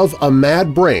for Of a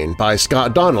Mad Brain by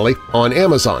Scott Donnelly on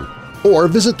Amazon, or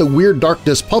visit the Weird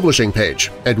Darkness publishing page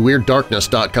at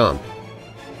WeirdDarkness.com.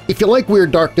 If you like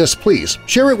Weird Darkness, please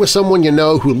share it with someone you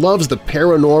know who loves the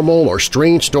paranormal or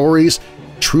strange stories,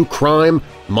 true crime,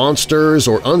 monsters,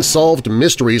 or unsolved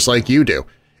mysteries like you do.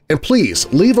 And please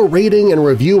leave a rating and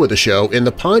review of the show in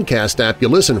the podcast app you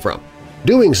listen from.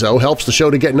 Doing so helps the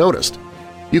show to get noticed.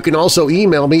 You can also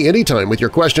email me anytime with your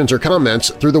questions or comments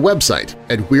through the website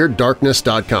at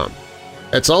WeirdDarkness.com.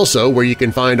 That's also where you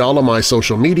can find all of my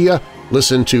social media,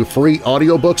 listen to free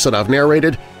audiobooks that I've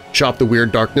narrated, shop the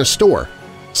Weird Darkness store,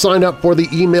 sign up for the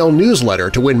email newsletter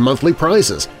to win monthly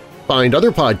prizes, find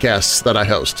other podcasts that I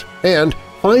host, and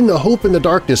find the Hope in the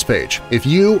Darkness page if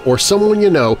you or someone you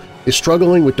know is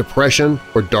struggling with depression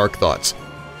or dark thoughts.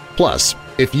 Plus,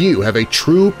 if you have a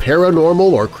true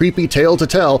paranormal or creepy tale to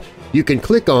tell, you can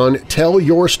click on Tell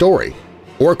Your Story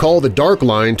or call the Dark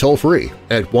Line toll-free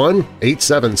at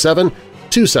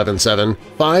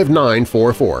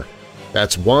 1-877-277-5944.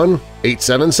 That's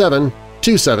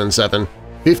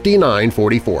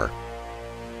 1-877-277-5944.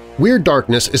 Weird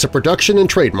Darkness is a production and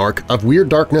trademark of Weird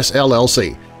Darkness,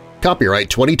 LLC. Copyright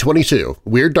 2022,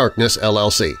 Weird Darkness,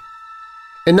 LLC.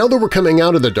 And now that we're coming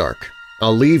out of the dark,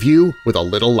 I'll leave you with a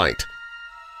little light.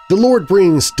 The Lord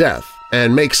brings death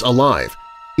and makes alive.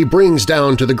 He brings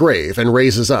down to the grave and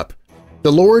raises up.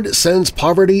 The Lord sends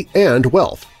poverty and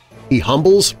wealth. He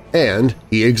humbles and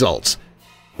He exalts.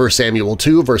 1 Samuel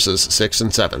 2 verses 6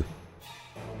 and 7.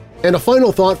 And a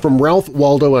final thought from Ralph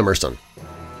Waldo Emerson.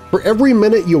 For every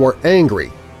minute you are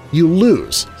angry, you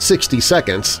lose 60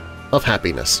 seconds of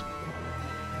happiness.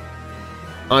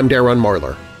 I'm Darren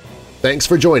Marlar. Thanks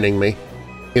for joining me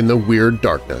in the Weird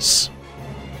Darkness.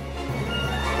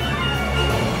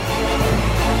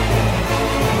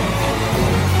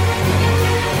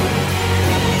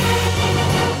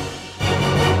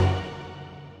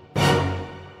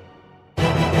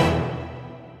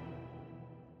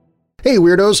 Hey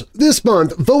Weirdos! This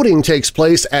month, voting takes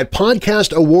place at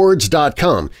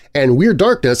podcastawards.com, and Weird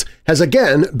Darkness has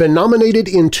again been nominated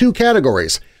in 2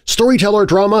 categories, Storyteller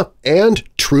Drama and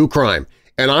True Crime,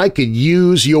 and I could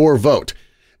use your vote.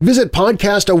 Visit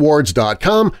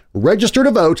podcastawards.com, register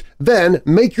to vote, then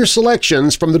make your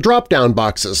selections from the drop-down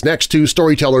boxes next to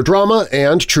Storyteller Drama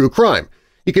and True Crime.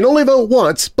 You can only vote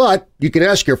once, but you can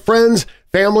ask your friends,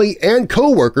 family, and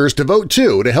co-workers to vote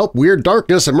too to help Weird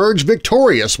Darkness emerge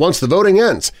victorious once the voting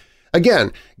ends.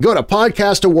 Again, go to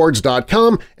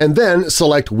podcastawards.com and then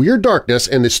select Weird Darkness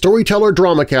in the Storyteller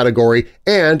Drama category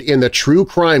and in the True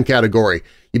Crime category.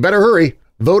 You better hurry.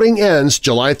 Voting ends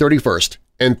July 31st.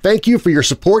 And thank you for your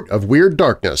support of Weird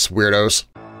Darkness, Weirdos!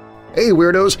 Hey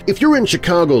Weirdos! If you're in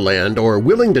Chicagoland or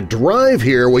willing to drive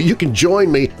here, well, you can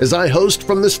join me as I host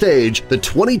from the stage the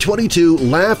 2022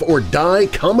 Laugh or Die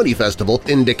Comedy Festival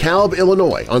in DeKalb,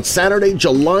 Illinois on Saturday,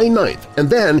 July 9th. And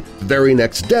then, the very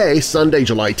next day, Sunday,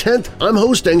 July 10th, I'm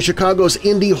hosting Chicago's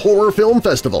Indie Horror Film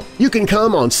Festival. You can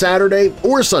come on Saturday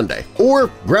or Sunday,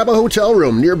 or grab a hotel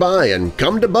room nearby and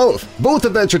come to both. Both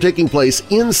events are taking place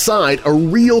inside a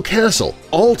real castle,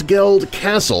 Altgeld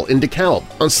Castle in DeKalb.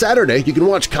 On Saturday, you can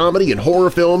watch comedy and horror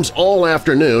films all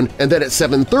afternoon, and then at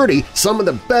 7:30, some of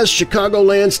the best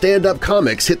Chicagoland stand-up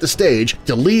comics hit the stage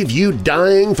to leave you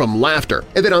dying from laughter.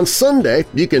 And then on Sunday,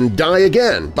 you can die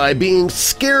again by being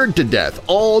scared to death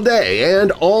all day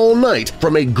and all night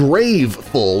from a grave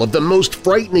full of the most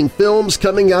frightening films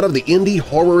coming out of the indie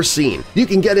horror scene. You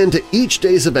can get into each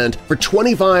day's event for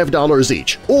 $25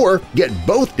 each, or get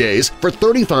both days for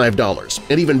 $35.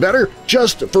 And even better,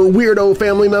 just for Weirdo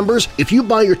family members, if you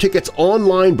buy your tickets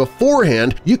online beforehand,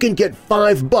 you can get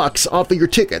 $5 off of your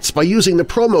tickets by using the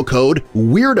promo code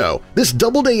WEIRDO. This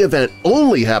double-day event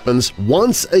only happens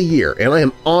once a year, and I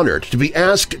am honored to be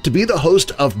asked to be the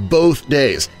host of both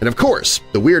days. And of course,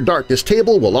 the Weird Darkness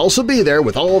table will also be there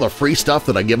with all the free stuff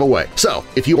that I give away. So,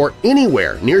 if you are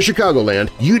anywhere near Chicagoland,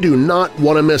 you do not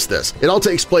want to miss this. It all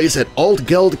takes place at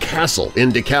Altgeld Castle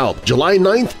in DeKalb, July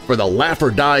 9th for the Laugh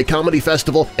or Die Comedy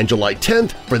Festival and July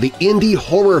 10th for the Indie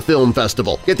Horror Film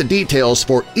Festival. Get the details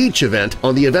for each event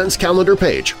on the events calendar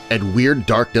page at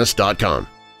WeirdDarkness.com.